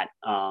like that,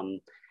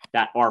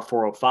 that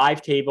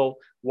R405 table.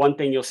 One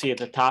thing you'll see at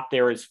the top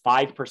there is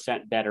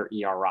 5% better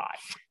ERI.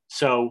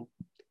 So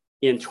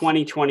in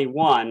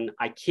 2021,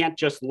 I can't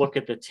just look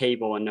at the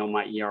table and know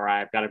my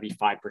ERI. I've got to be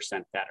 5%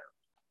 better.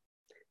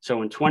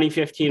 So in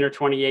 2015 or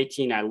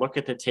 2018, I look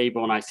at the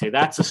table and I say,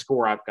 that's a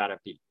score I've got to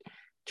beat.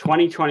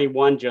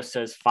 2021 just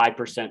says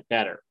 5%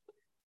 better.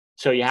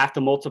 So you have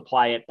to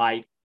multiply it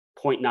by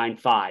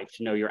 0.95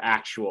 to know your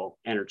actual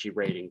energy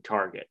rating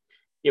target.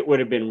 It would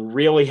have been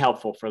really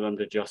helpful for them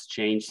to just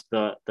change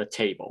the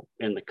table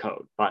in the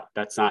code, but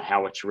that's not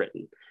how it's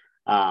written.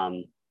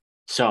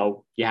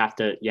 So you have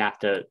to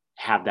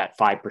have that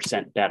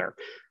 5% better.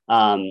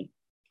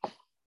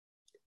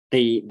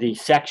 The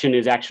section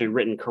is actually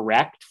written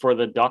correct for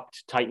the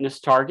duct tightness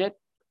target.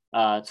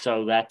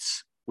 So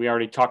we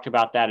already talked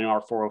about that in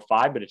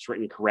R405, but it's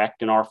written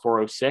correct in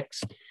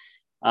R406.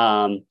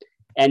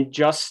 And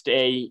just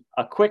a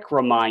quick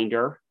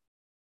reminder,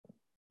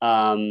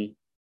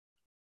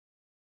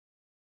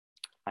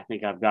 I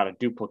think I've got a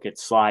duplicate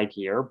slide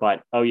here,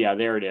 but oh yeah,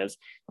 there it is.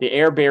 The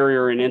air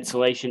barrier and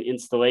insulation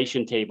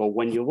installation table,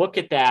 when you look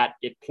at that,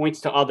 it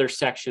points to other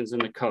sections in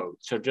the code.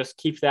 So just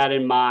keep that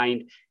in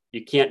mind.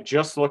 You can't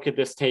just look at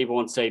this table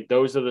and say,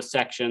 those are the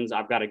sections.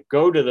 I've got to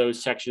go to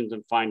those sections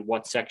and find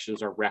what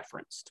sections are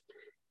referenced.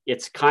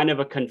 It's kind of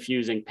a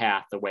confusing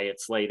path the way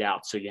it's laid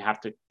out. So you have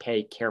to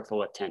pay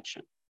careful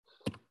attention.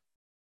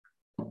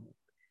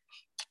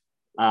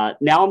 Now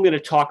I'm going to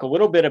talk a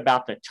little bit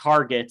about the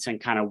targets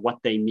and kind of what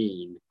they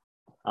mean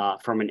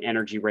from an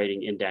energy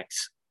rating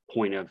index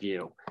point of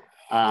view.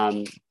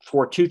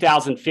 For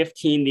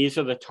 2015, these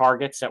are the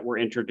targets that were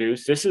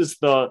introduced. This is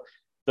the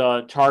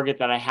target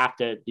that I have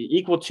to be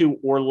equal to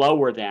or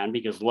lower than,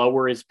 because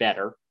lower is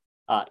better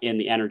in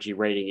the energy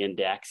rating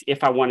index,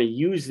 if I want to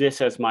use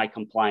this as my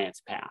compliance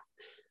path.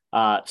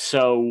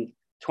 So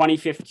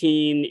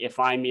 2015, if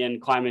I'm in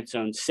climate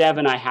zone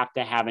 7, I have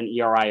to have an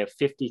ERI of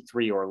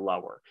 53 or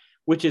lower,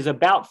 which is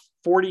about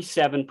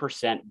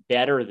 47%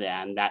 better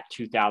than that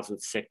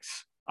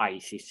 2006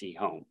 IECC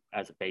home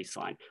as a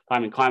baseline. If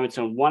I'm in climate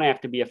zone 1, I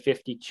have to be a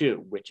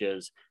 52, which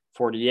is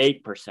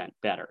 48%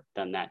 better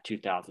than that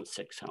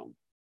 2006 home,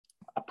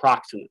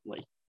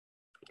 approximately.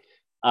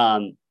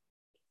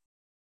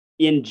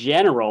 In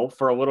general,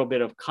 for a little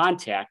bit of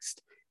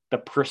context, the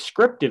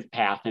prescriptive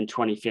path in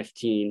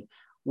 2015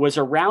 was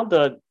around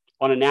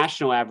on a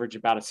national average,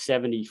 about a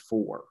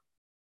 74.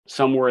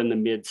 Somewhere in the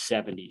mid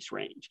 70s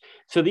range.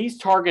 So these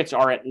targets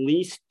are at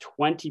least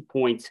 20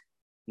 points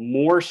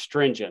more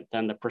stringent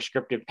than the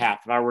prescriptive path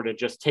if I were to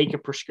just take a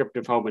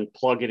prescriptive home and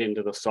plug it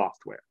into the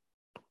software.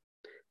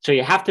 So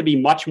you have to be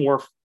much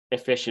more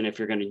efficient if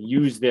you're going to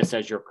use this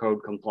as your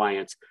code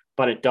compliance,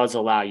 but it does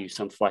allow you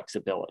some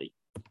flexibility.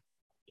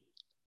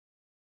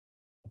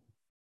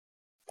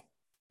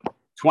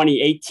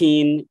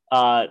 2018,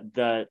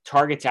 the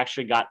targets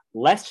actually got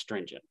less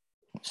stringent.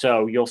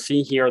 So you'll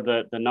see here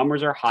the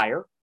numbers are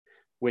higher,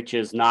 which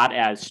is not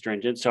as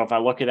stringent. So if I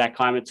look at that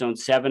climate zone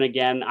 7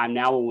 again, I'm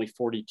now only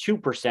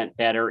 42%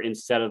 better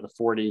instead of the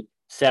 47%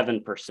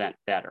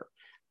 better.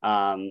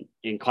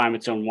 In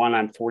climate zone 1,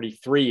 I'm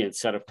 43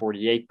 instead of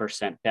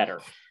 48%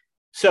 better.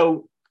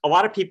 So a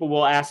lot of people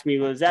will ask me,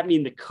 well, does that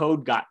mean the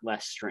code got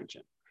less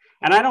stringent?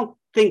 And I don't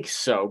think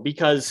so,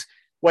 because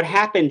what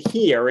happened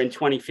here in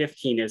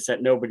 2015 is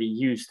that nobody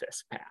used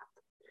this path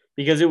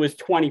because it was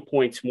 20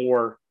 points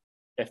more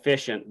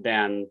efficient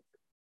than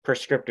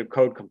prescriptive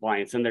code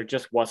compliance, and there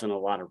just wasn't a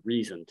lot of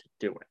reason to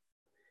do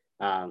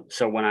it.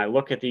 So when I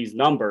look at these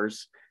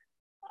numbers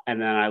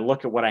and then I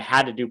look at what I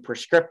had to do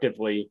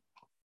prescriptively,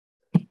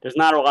 There's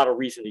not a lot of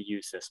reason to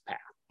use this path.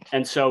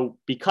 And so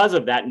because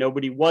of that,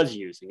 nobody was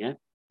using it.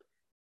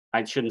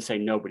 I shouldn't say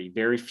nobody,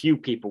 very few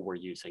people were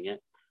using it.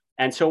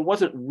 And so it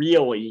wasn't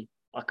really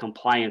a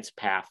compliance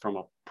path from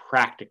a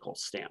practical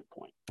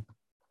standpoint.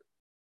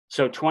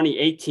 So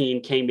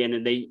 2018 came in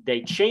and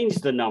they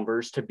changed the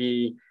numbers to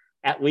be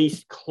at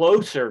least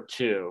closer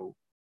to,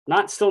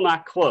 still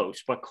not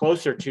close, but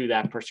closer to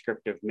that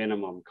prescriptive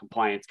minimum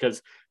compliance.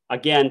 Because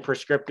again,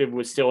 prescriptive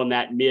was still in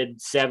that mid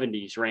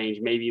 70s range,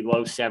 maybe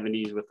low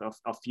 70s with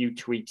a few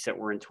tweaks that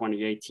were in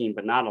 2018,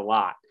 but not a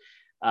lot.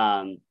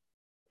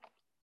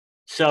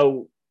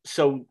 So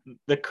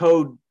the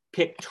code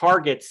picked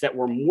targets that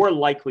were more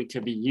likely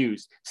to be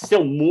used,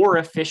 still more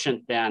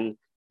efficient than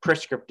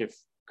prescriptive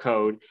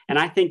code. And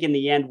I think in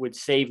the end would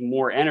save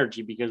more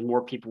energy because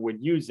more people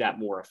would use that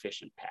more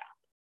efficient path.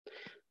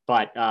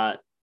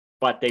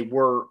 But they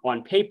were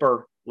on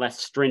paper less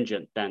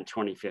stringent than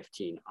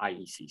 2015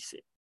 IECC.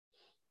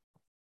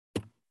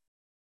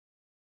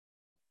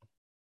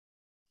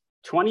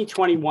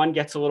 2021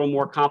 gets a little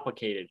more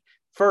complicated.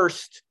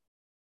 First,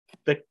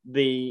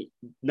 the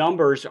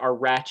numbers are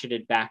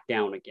ratcheted back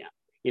down again.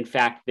 In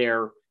fact,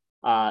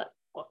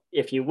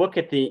 if you look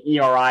at the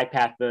ERI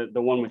path, the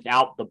one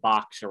without the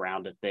box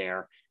around it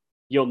there,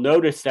 you'll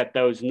notice that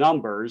those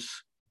numbers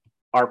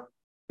are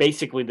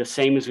basically the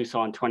same as we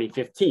saw in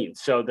 2015.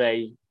 So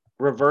they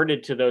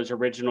reverted to those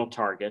original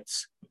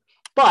targets,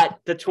 but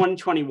the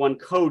 2021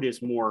 code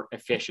is more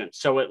efficient.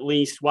 So at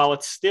least while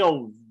it's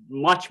still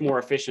much more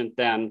efficient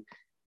than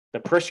the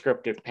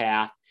prescriptive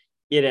path,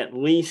 it at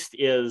least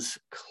is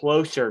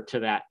closer to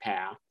that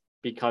path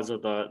because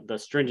of the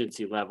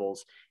stringency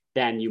levels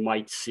than you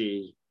might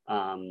see,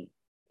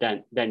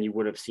 than you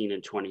would have seen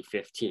in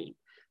 2015.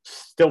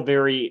 Still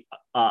very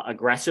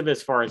aggressive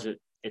as far as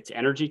its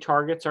energy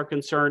targets are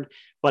concerned,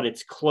 but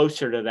it's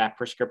closer to that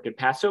prescriptive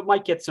path, so it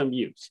might get some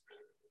use.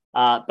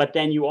 But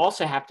then you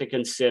also have to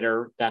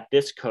consider that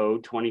this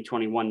code,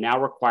 2021, now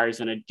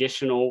requires an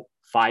additional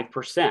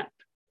 5%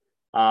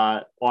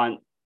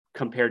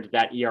 compared to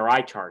that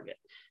ERI target.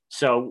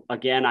 So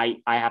again,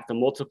 I have to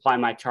multiply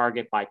my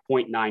target by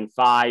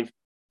 0.95.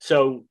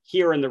 So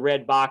here in the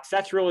red box,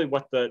 that's really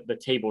what the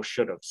table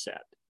should have said.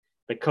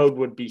 The code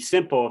would be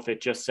simple if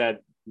it just said,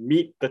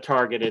 meet the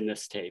target in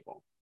this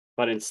table.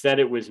 But instead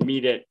it was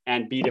meet it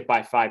and beat it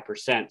by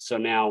 5%. So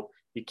now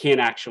you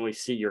can't actually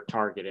see your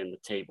target in the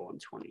table in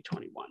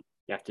 2021.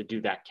 You have to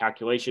do that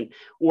calculation,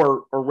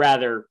 or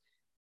rather,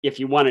 if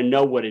you want to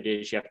know what it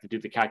is, you have to do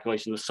the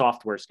calculation. The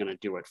software is going to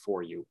do it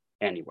for you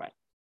anyway.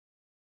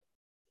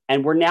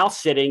 And we're now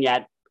sitting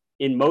at,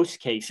 in most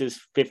cases,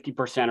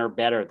 50% or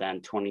better than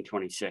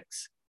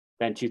 2026,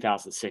 than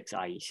 2006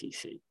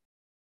 IECC.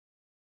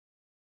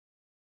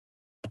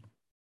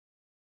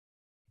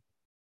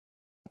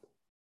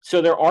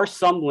 So there are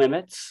some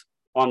limits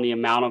on the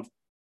amount of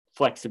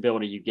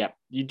flexibility you get.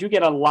 You do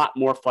get a lot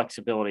more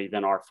flexibility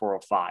than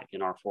R405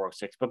 and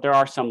R406, but there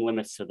are some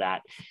limits to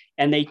that.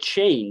 And they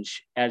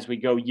change as we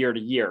go year to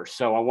year.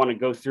 So I want to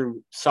go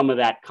through some of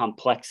that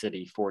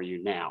complexity for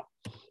you now.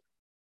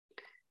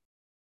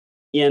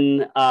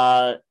 In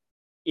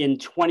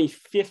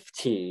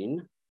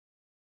 2015,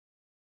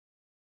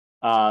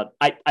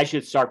 I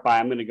should start by,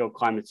 I'm going to go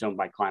climate zone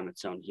by climate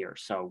zone here.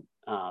 So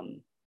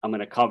I'm going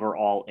to cover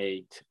all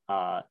 8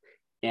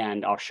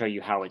 and I'll show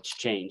you how it's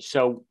changed.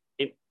 So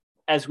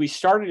as we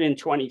started in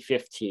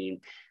 2015,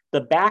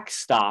 the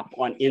backstop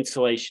on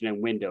insulation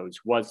and windows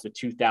was the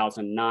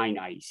 2009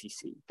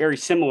 IECC, very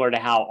similar to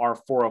how our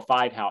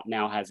 405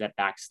 now has that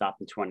backstop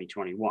in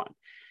 2021.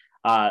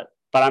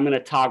 But I'm going to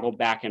toggle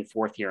back and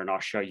forth here and I'll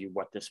show you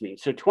what this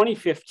means. So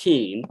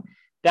 2015,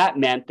 that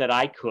meant that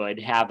I could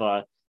have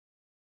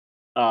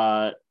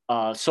a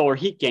solar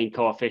heat gain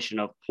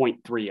coefficient of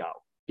 0.30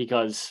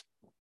 because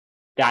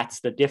that's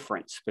the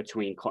difference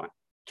between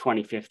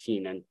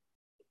 2015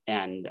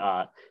 and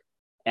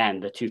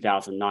the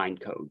 2009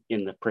 code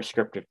in the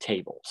prescriptive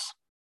tables.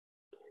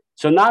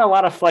 So not a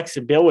lot of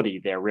flexibility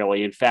there,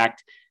 really. In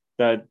fact,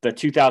 the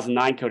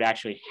 2009 code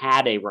actually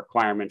had a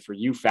requirement for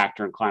U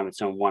factor in climate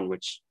zone 1,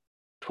 which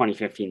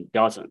 2015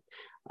 doesn't.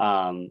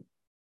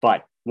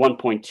 But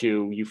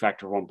 1.2, U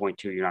factor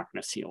 1.2, you're not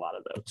going to see a lot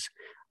of those.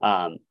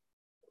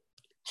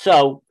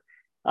 So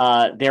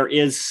there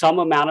is some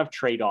amount of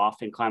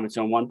trade-off in climate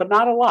zone 1, but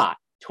not a lot.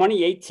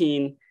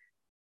 2018,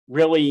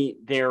 really,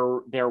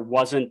 there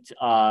wasn't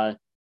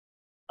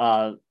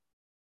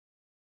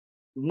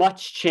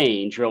much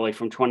change really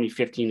from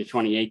 2015 to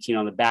 2018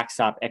 on the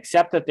backstop,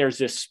 except that there's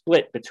this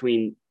split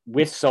between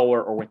with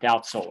solar or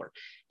without solar.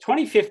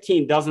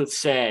 2015 doesn't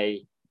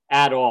say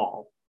at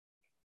all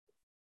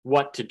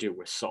what to do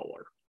with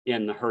solar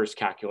in the HERS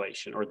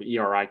calculation or the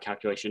ERI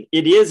calculation.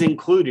 It is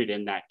included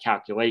in that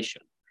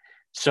calculation.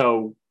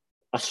 So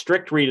a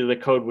strict read of the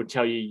code would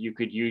tell you you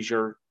could use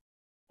your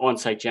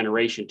on-site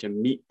generation to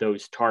meet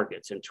those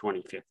targets in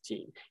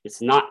 2015.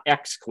 It's not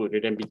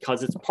excluded, and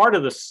because it's part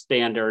of the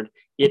standard,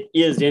 it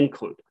is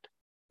included.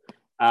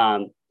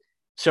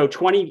 So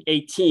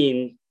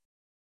 2018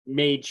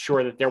 made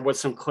sure that there was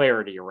some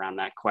clarity around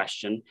that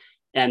question.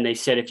 And they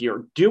said, if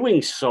you're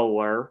doing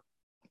solar,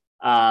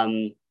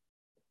 you're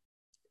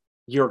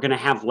going to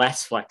have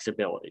less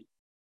flexibility.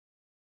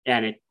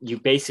 And you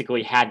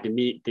basically had to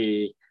meet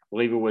I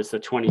believe it was the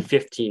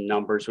 2015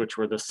 numbers, which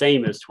were the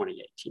same as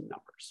 2018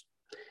 numbers.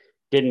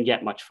 Didn't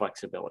get much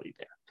flexibility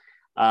there.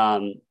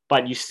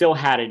 But you still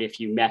had it if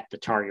you met the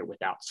target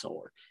without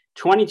solar.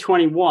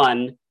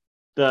 2021,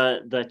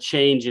 the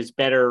change is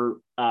better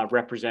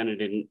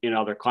represented in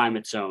other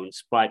climate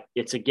zones, but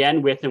it's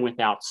again with and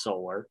without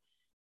solar.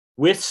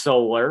 With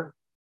solar,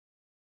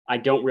 I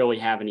don't really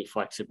have any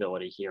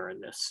flexibility here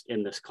in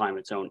this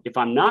climate zone. If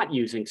I'm not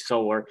using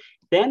solar,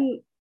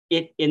 then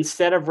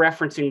instead of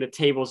referencing the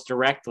tables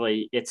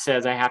directly, it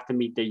says I have to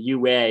meet the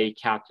UA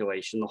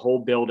calculation, the whole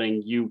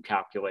building U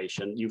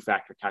calculation, U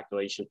factor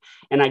calculation,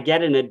 and I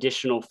get an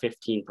additional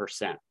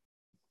 15%.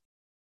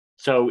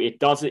 So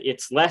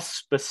it's less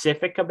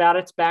specific about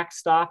its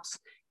backstops,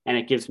 and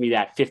it gives me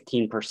that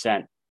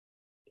 15%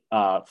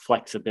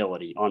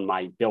 flexibility on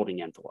my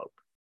building envelope.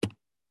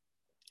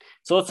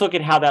 So let's look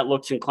at how that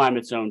looks in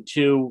climate zone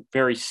 2,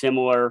 very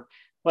similar.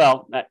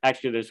 Well,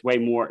 actually there's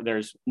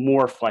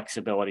more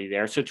flexibility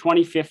there. So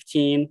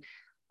 2015,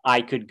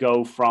 I could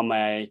go from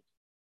a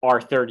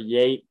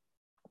R38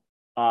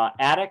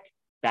 attic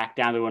back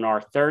down to an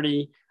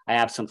R30. I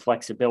have some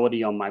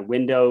flexibility on my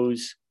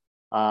windows.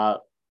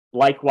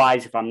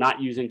 Likewise, if I'm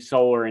not using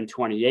solar in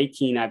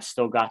 2018, I've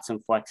still got some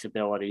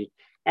flexibility.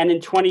 And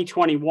in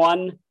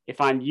 2021, if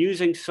I'm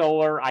using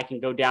solar, I can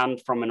go down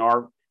from an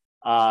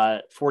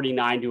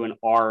R49 to an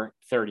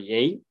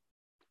R38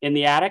 in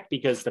the attic,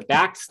 because the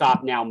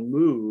backstop now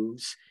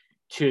moves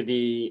to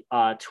the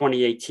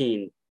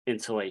 2018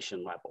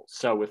 insulation level.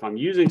 So if I'm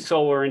using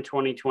solar in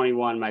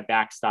 2021, my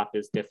backstop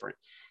is different.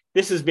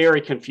 This is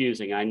very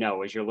confusing, I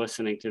know, as you're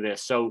listening to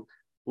this. So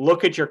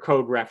look at your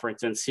code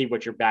reference and see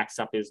what your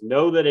backstop is.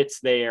 Know that it's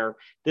there.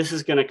 This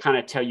is going to kind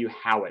of tell you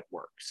how it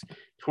works.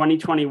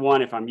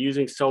 2021, if I'm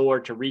using solar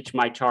to reach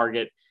my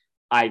target,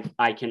 I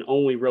can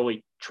only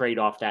really trade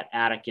off that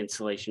attic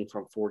insulation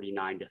from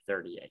 49 to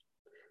 38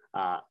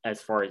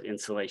 as far as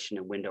insulation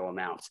and window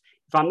amounts.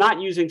 If I'm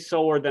not using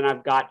solar, then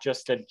I've got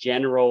just a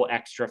general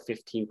extra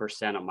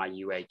 15% on my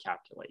UA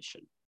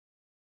calculation.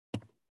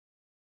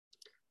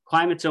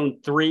 Climate zone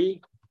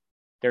 3,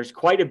 there's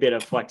quite a bit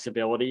of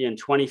flexibility. In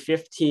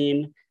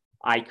 2015,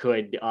 I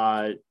could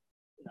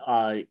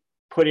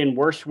put in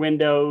worse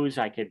windows.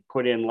 I could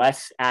put in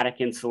less attic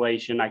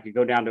insulation. I could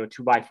go down to a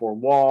 2x4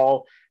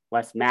 wall,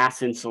 less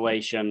mass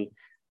insulation.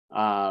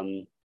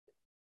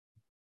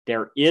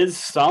 There is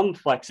some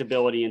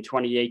flexibility in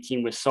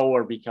 2018 with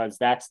solar, because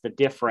that's the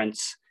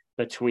difference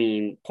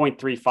between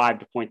 0.35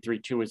 to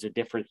 0.32 is the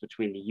difference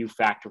between the U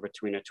factor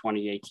between a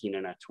 2018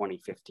 and a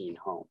 2015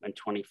 home. And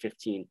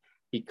 2015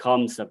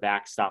 becomes the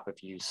backstop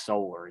if you use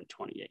solar in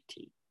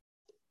 2018.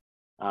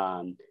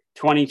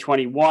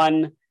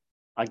 2021,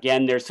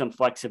 again, there's some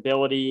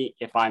flexibility.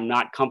 If I'm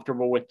not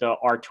comfortable with the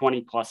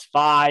R20 plus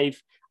 5,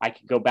 I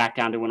could go back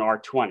down to an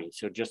R20.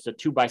 So just a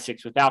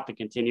 2x6 without the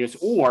continuous,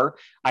 or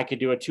I could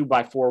do a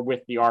 2x4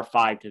 with the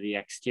R5 to the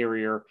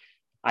exterior.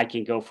 I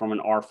can go from an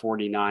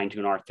R49 to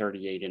an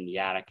R38 in the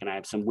attic, and I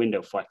have some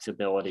window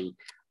flexibility.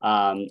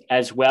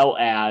 As well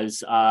as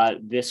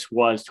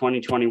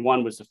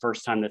 2021 was the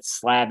first time that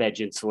slab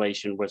edge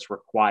insulation was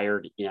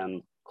required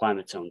in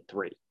climate zone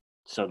 3.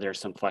 So there's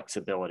some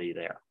flexibility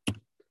there.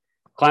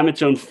 Climate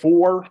zone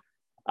 4,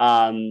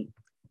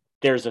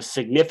 there's a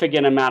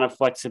significant amount of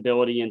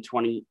flexibility in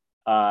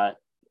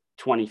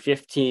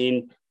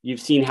 2015.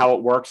 You've seen how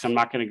it works. I'm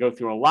not going to go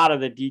through a lot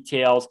of the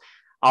details.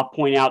 I'll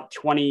point out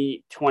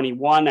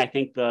 2021, I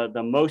think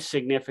the most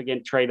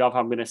significant trade-off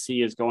I'm going to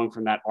see is going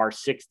from that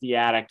R60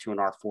 attic to an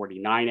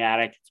R49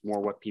 attic. It's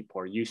more what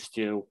people are used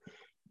to.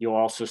 You'll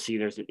also see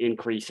there's an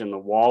increase in the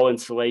wall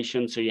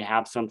insulation, so you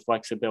have some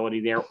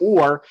flexibility there.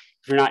 Or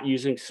if you're not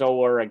using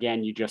solar,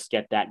 again, you just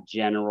get that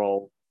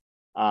general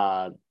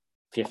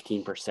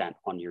 15%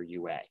 on your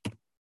UA.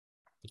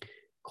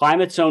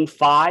 Climate zone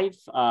 5,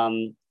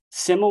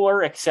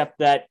 similar, except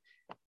that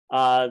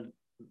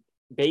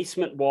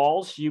basement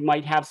walls, you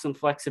might have some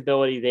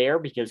flexibility there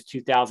because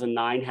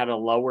 2009 had a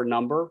lower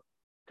number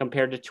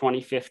compared to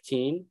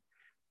 2015.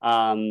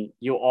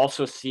 You'll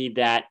also see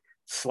that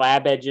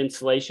slab edge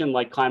insulation,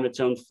 like climate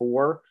zone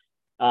 4,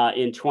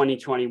 in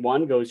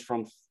 2021 goes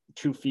from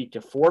 2 feet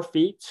to 4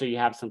 feet. So you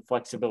have some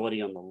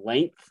flexibility on the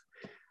length.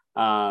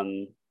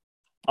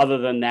 Other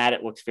than that,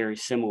 it looks very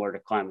similar to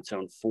climate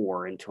zone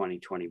 4 in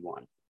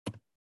 2021.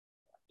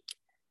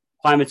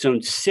 Climate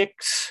zone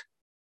 6,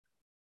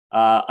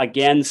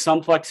 again,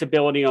 some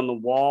flexibility on the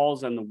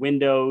walls and the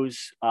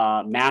windows,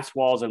 mass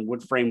walls and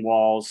wood frame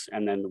walls,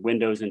 and then the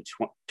windows in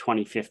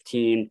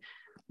 2015.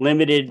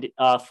 Limited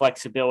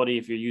flexibility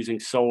if you're using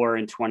solar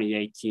in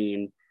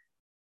 2018.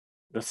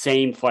 The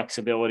same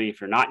flexibility if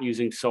you're not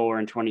using solar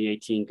in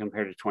 2018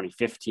 compared to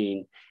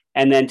 2015.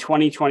 And then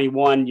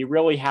 2021, you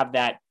really have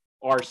that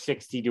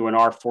R60 to an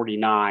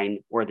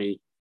R49, or the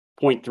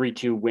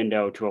 0.32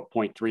 window to a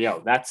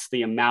 0.30. That's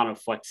the amount of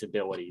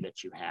flexibility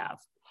that you have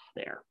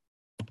there.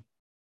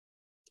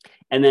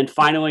 And then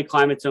finally,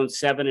 climate zone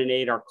 7 and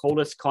 8 are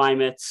coldest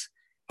climates.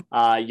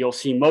 You'll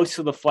see most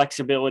of the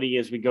flexibility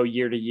as we go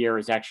year to year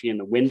is actually in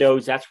the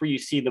windows. That's where you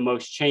see the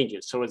most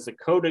changes. So as the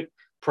code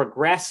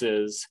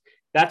progresses,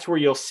 that's where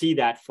you'll see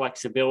that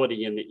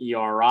flexibility in the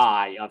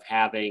ERI of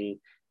having,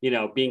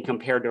 being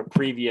compared to a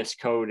previous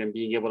code and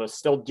being able to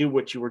still do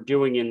what you were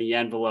doing in the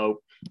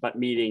envelope, but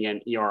meeting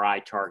an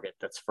ERI target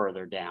that's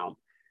further down.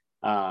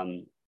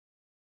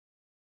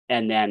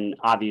 And then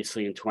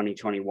obviously in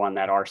 2021,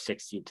 that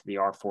R60 to the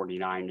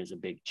R49 is a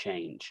big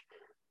change.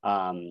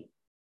 So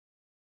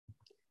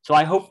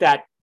I hope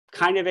that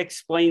kind of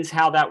explains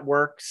how that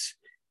works.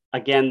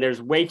 Again,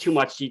 there's way too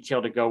much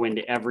detail to go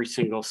into every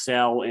single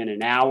cell in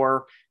an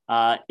hour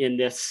on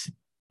this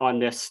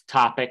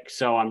topic.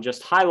 So I'm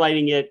just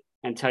highlighting it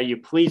and tell you,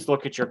 please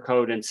look at your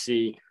code and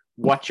see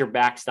what your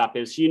backstop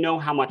is, so you know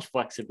how much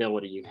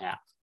flexibility you have.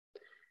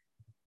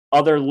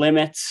 Other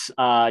limits,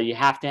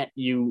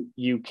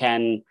 you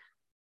can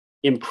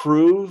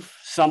improve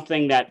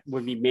something that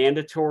would be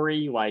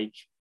mandatory, like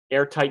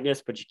air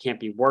tightness, but you can't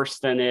be worse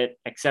than it,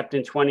 except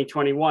in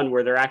 2021,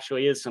 where there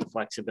actually is some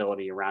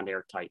flexibility around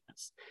air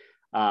tightness.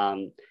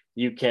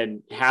 You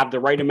can have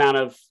the right amount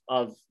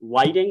of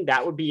lighting,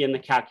 that would be in the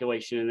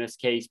calculation in this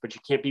case, but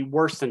you can't be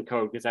worse than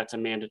code because that's a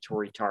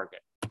mandatory target.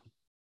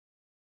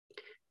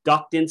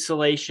 Duct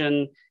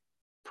insulation,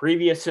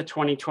 previous to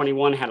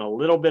 2021, had a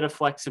little bit of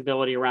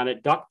flexibility around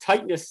it. Duct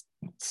tightness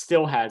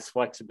still has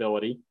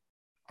flexibility.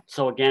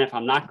 So again, if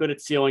I'm not good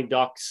at sealing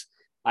ducts,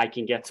 I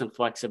can get some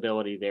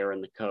flexibility there in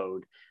the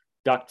code.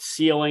 Duct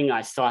sealing,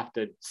 I still have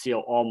to seal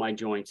all my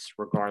joints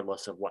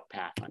regardless of what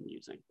path I'm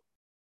using.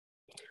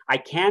 I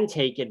can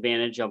take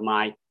advantage of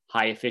my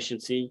high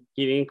efficiency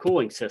heating and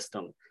cooling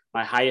system,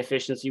 my high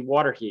efficiency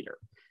water heater,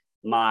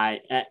 high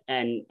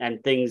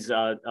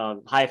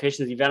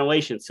efficiency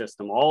ventilation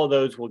system. All of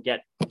those will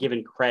get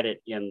given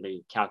credit in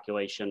the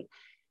calculation.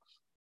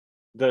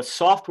 The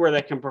software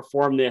that can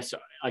perform this,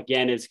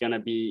 again, is going to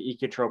be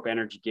Ecotrope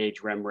Energy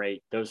Gauge REM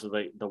rate. Those are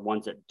the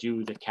ones that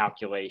do the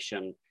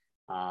calculation,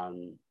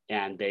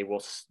 and they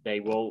will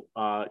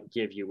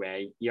give you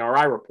a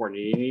ERI report.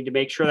 And you need to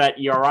make sure that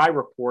ERI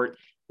report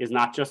is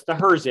not just the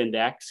HERS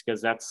index,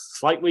 because that's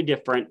slightly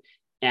different,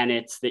 and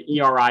it's the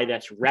ERI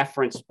that's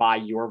referenced by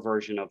your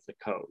version of the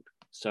code.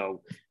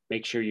 So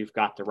make sure you've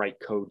got the right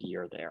code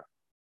year there.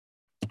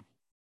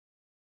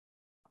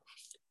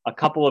 A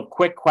couple of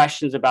quick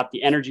questions about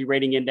the energy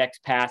rating index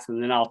path, and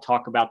then I'll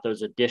talk about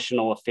those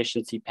additional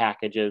efficiency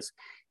packages.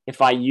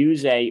 If I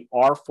use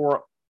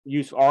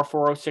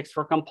R406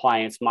 for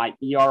compliance, my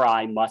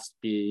ERI must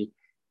be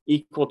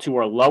equal to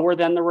or lower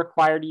than the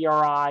required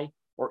ERI,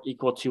 or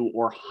equal to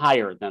or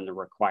higher than the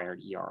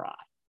required ERI.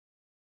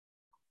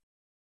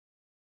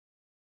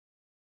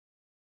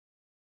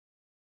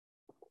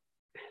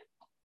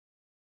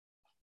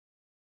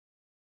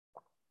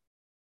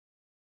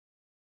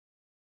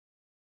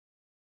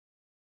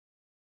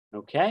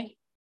 Okay,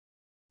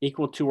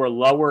 equal to or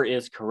lower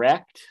is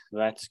correct.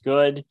 That's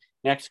good.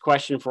 Next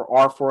question for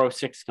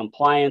R406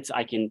 compliance,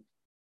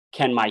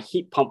 can my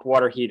heat pump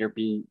water heater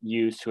be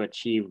used to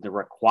achieve the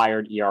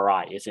required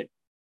ERI? Is it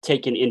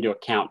taken into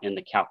account in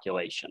the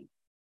calculation?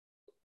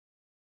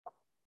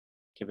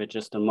 Give it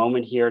just a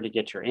moment here to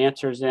get your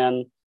answers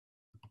in.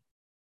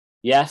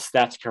 Yes,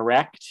 that's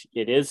correct.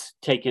 It is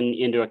taken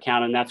into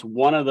account, and that's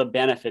one of the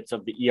benefits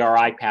of the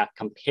ERI path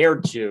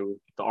compared to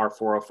the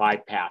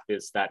R405 path,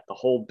 is that the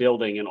whole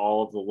building and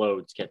all of the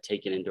loads get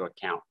taken into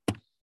account.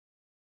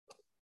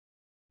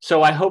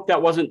 So I hope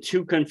that wasn't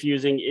too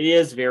confusing. It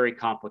is very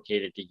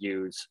complicated to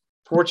use.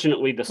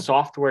 Fortunately, the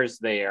software is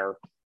there.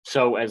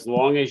 So as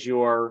long as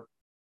you're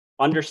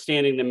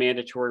understanding the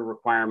mandatory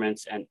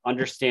requirements and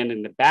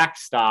understanding the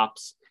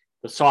backstops,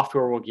 the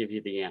software will give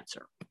you the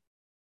answer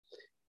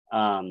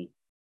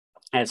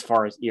as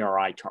far as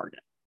ERI target.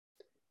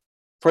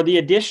 For the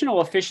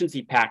additional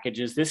efficiency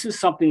packages, this is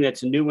something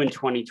that's new in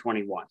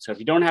 2021. So if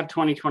you don't have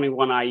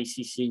 2021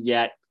 IECC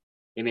yet,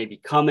 it may be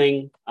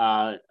coming.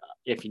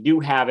 If you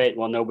do have it,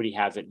 well, nobody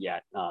has it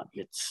yet.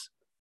 It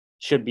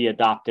should be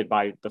adopted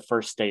by the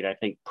first state, I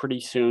think, pretty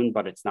soon,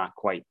 but it's not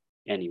quite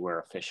anywhere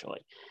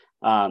officially.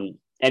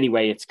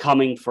 Anyway, it's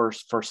coming for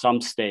some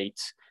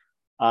states.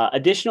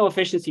 Additional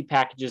efficiency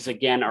packages,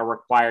 again, are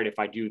required if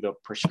I do the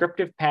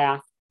prescriptive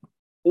path,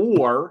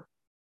 or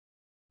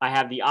I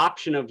have the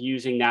option of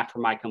using that for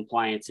my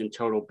compliance in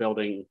total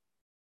building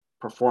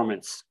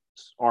performance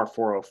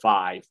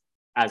R405,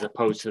 as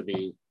opposed to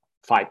the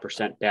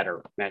 5%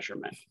 better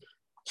measurement.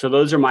 So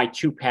those are my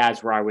two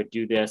paths where I would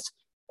do this.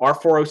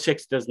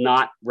 R406 does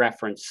not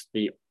reference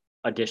the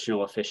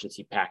additional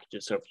efficiency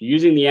packages. So if you're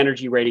using the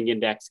energy rating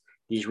index,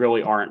 these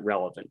really aren't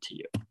relevant to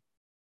you.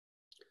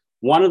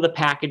 One of the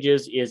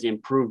packages is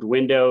improved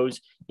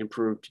windows,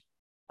 improved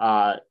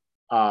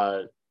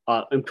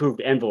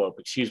envelope,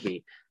 excuse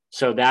me.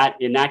 So that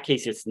in that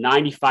case, it's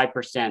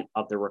 95%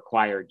 of the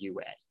required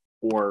UA,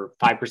 or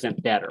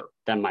 5% better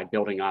than my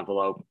building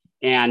envelope,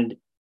 and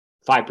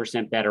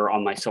 5% better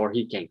on my solar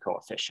heat gain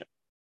coefficient.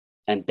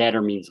 And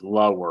better means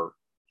lower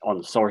on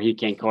the solar heat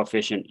gain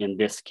coefficient in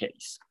this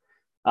case.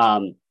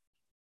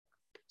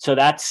 So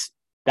that's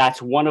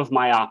one of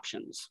my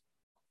options.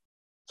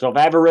 So if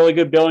I have a really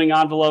good building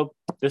envelope,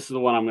 this is the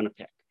one I'm going to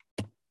pick.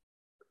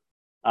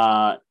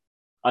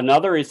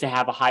 Another is to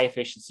have a high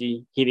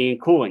efficiency heating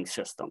and cooling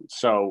system.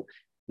 So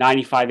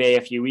 95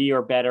 AFUE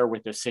or better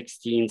with a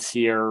 16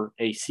 SEER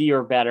AC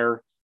or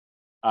better.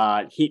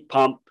 Heat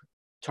pump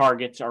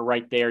targets are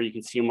right there. You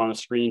can see them on the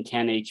screen,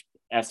 10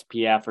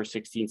 SPF or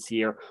 16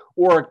 SEER.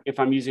 Or if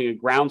I'm using a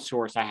ground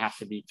source, I have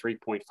to be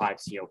 3.5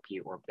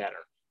 COP or better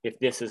if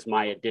this is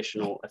my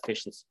additional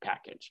efficiency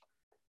package.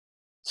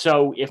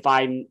 So if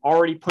I'm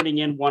already putting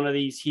in one of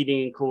these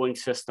heating and cooling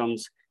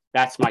systems,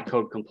 that's my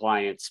code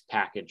compliance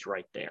package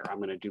right there. I'm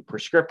going to do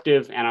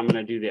prescriptive and I'm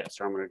going to do this,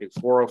 or I'm going to do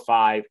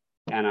 405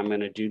 and I'm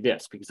going to do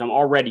this because I'm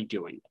already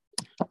doing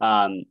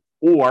it.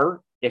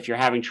 Or if you're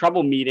having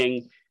trouble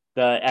meeting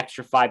the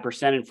extra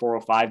 5% in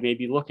 405,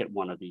 maybe look at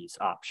one of these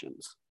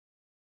options.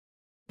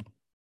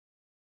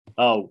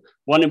 Oh,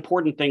 one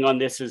important thing on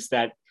this is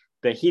that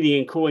the heating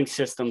and cooling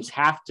systems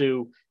have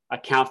to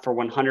account for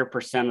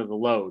 100% of the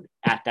load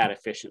at that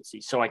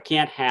efficiency. So I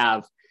can't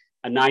have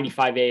a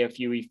 95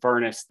 AFUE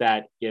furnace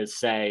that is,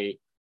 say,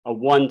 a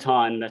 1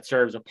 ton that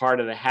serves a part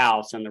of the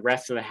house and the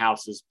rest of the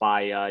house is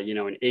by,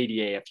 an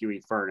 80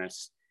 AFUE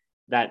furnace.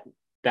 That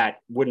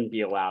wouldn't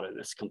be allowed in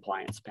this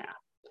compliance path.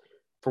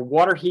 For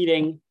water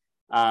heating,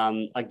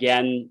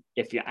 again,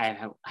 if you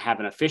have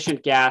an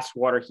efficient gas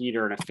water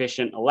heater, an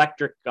efficient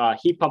electric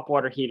heat pump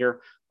water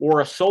heater, or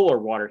a solar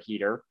water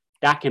heater,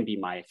 that can be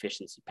my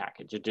efficiency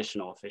package,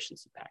 additional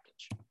efficiency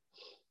package.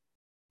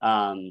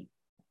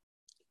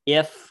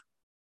 If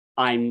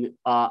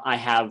I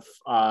have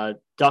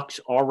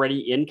ducts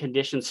already in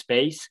conditioned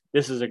space,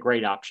 this is a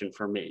great option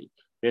for me.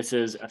 This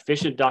is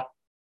efficient duct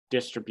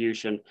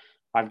distribution.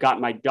 I've got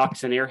my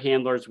ducts and air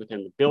handlers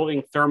within the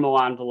building thermal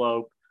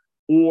envelope,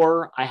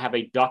 or I have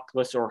a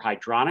ductless or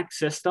hydronic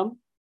system,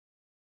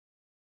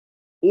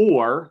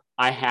 or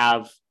I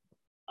have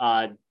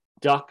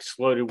ducts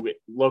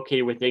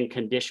located within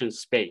conditioned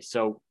space.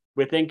 So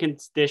within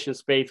conditioned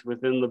space,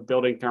 within the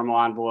building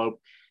thermal envelope,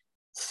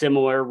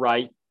 similar,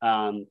 right?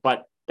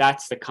 But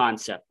that's the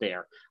concept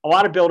there. A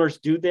lot of builders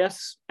do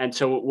this, and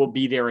so it will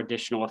be their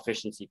additional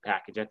efficiency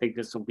package. I think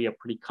this will be a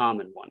pretty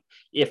common one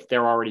if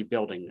they're already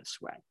building this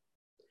way.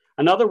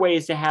 Another way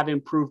is to have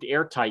improved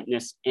air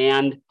tightness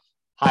and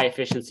high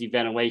efficiency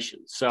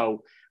ventilation.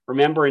 So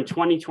remember, in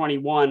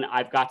 2021,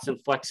 I've got some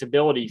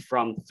flexibility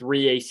from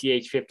 3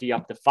 ACH50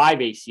 up to 5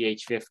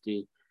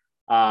 ACH50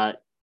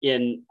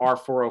 in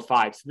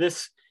R405. So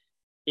this,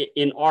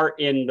 in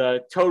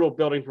the total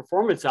building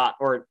performance,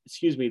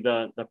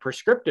 the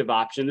prescriptive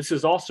option, this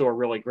is also a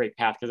really great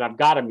path because I've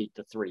got to meet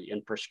the 3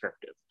 in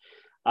prescriptive.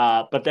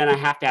 But then I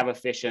have to have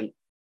efficient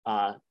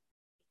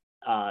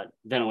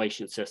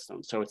ventilation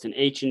system. So it's an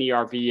H and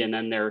ERV, and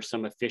then there are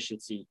some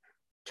efficiency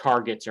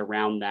targets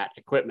around that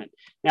equipment.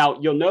 Now,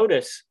 you'll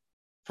notice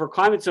for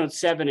Climate Zone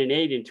 7 and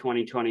 8 in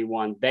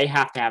 2021, they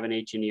have to have an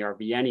H and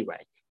ERV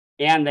anyway.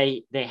 And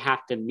they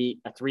have to meet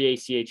a 3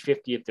 ACH50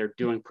 if they're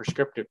doing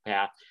prescriptive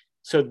path.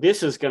 So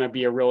this is going to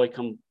be a really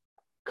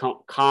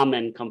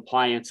common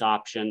compliance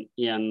option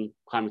in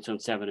Climate Zone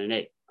 7 and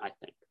 8, I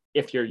think,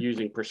 if you're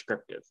using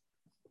prescriptive.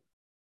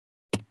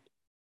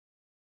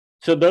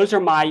 So those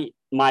are my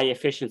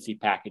efficiency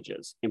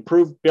packages: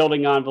 improved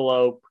building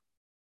envelope,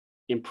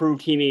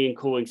 improved heating and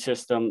cooling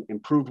system,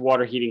 improved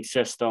water heating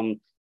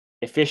system,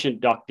 efficient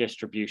duct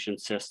distribution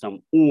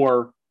system,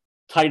 or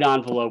tight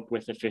envelope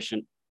with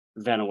efficient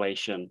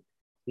ventilation.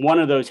 One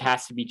of those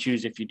has to be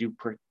chosen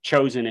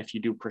if you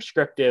do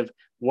prescriptive.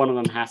 One of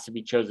them has to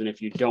be chosen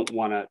if you don't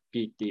want to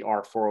beat the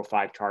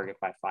R405 target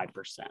by 5%.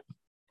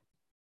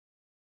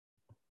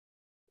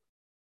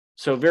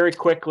 So very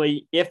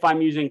quickly, if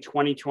I'm using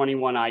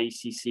 2021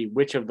 IECC,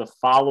 which of the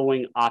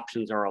following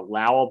options are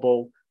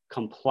allowable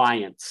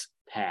compliance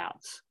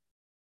paths?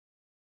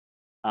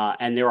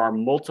 And there are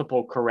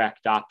multiple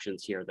correct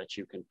options here that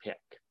you can pick.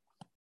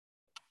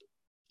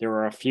 There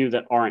are a few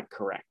that aren't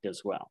correct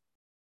as well.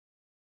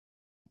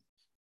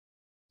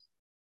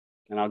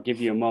 And I'll give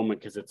you a moment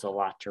because it's a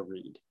lot to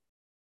read.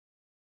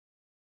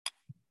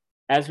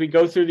 As we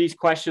go through these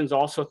questions,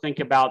 also think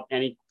about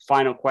any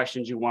final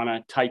questions you want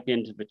to type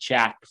into the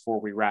chat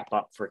before we wrap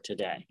up for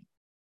today.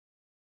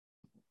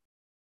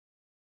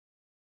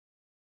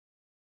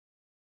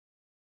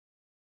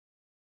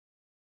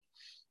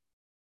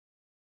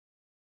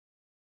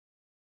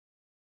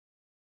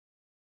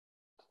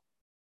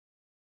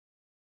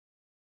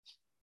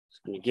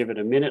 Just going to give it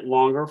a minute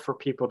longer for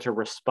people to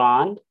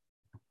respond.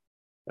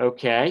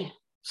 Okay,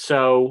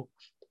 so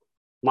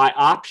my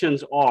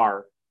options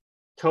are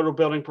total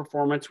building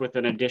performance with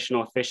an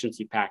additional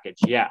efficiency package,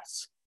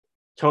 yes.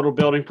 Total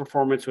building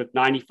performance with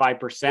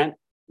 95%,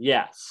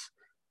 yes.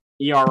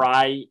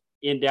 ERI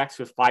index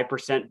with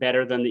 5%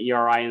 better than the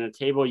ERI in the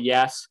table,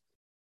 yes.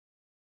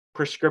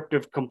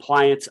 Prescriptive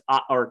compliance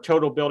or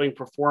total building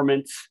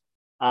performance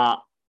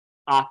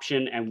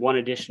option and one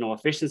additional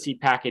efficiency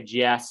package,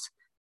 yes.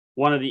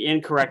 One of the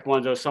incorrect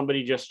ones, though,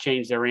 somebody just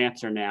changed their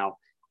answer now.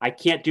 I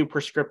can't do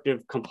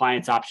prescriptive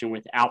compliance option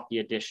without the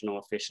additional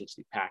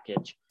efficiency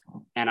package.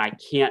 and I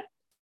can't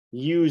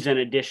use an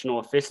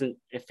additional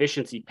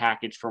efficiency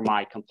package for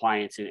my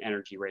compliance and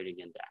energy rating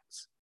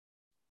index.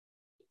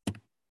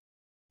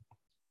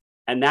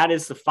 And that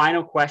is the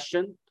final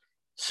question.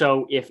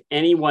 So if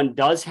anyone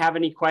does have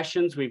any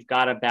questions, we've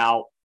got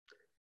about,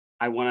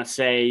 I want to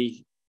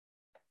say,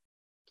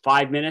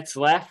 5 minutes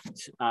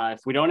left. If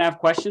we don't have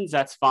questions,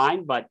 that's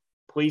fine, but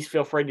please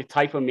feel free to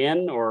type them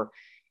in, or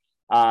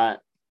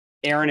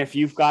Aaron, if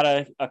you've got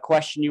a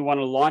question you want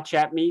to launch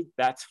at me,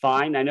 that's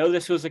fine. I know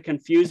this was a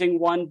confusing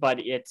one, but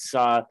it's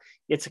a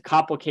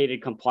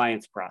complicated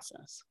compliance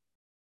process.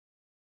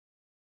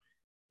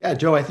 Yeah,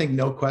 Joe, I think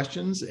no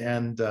questions.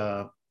 And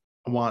I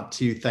want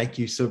to thank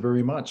you so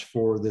very much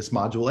for this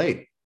Module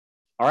 8.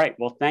 All right,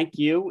 well, thank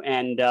you.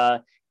 And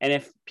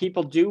if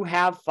people do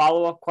have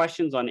follow-up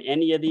questions on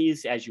any of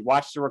these as you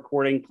watch the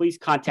recording, please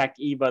contact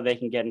Eva. They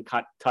can get in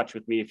touch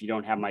with me if you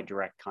don't have my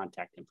direct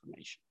contact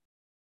information.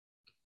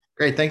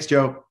 Great. Thanks,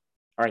 Joe.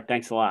 All right.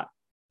 Thanks a lot.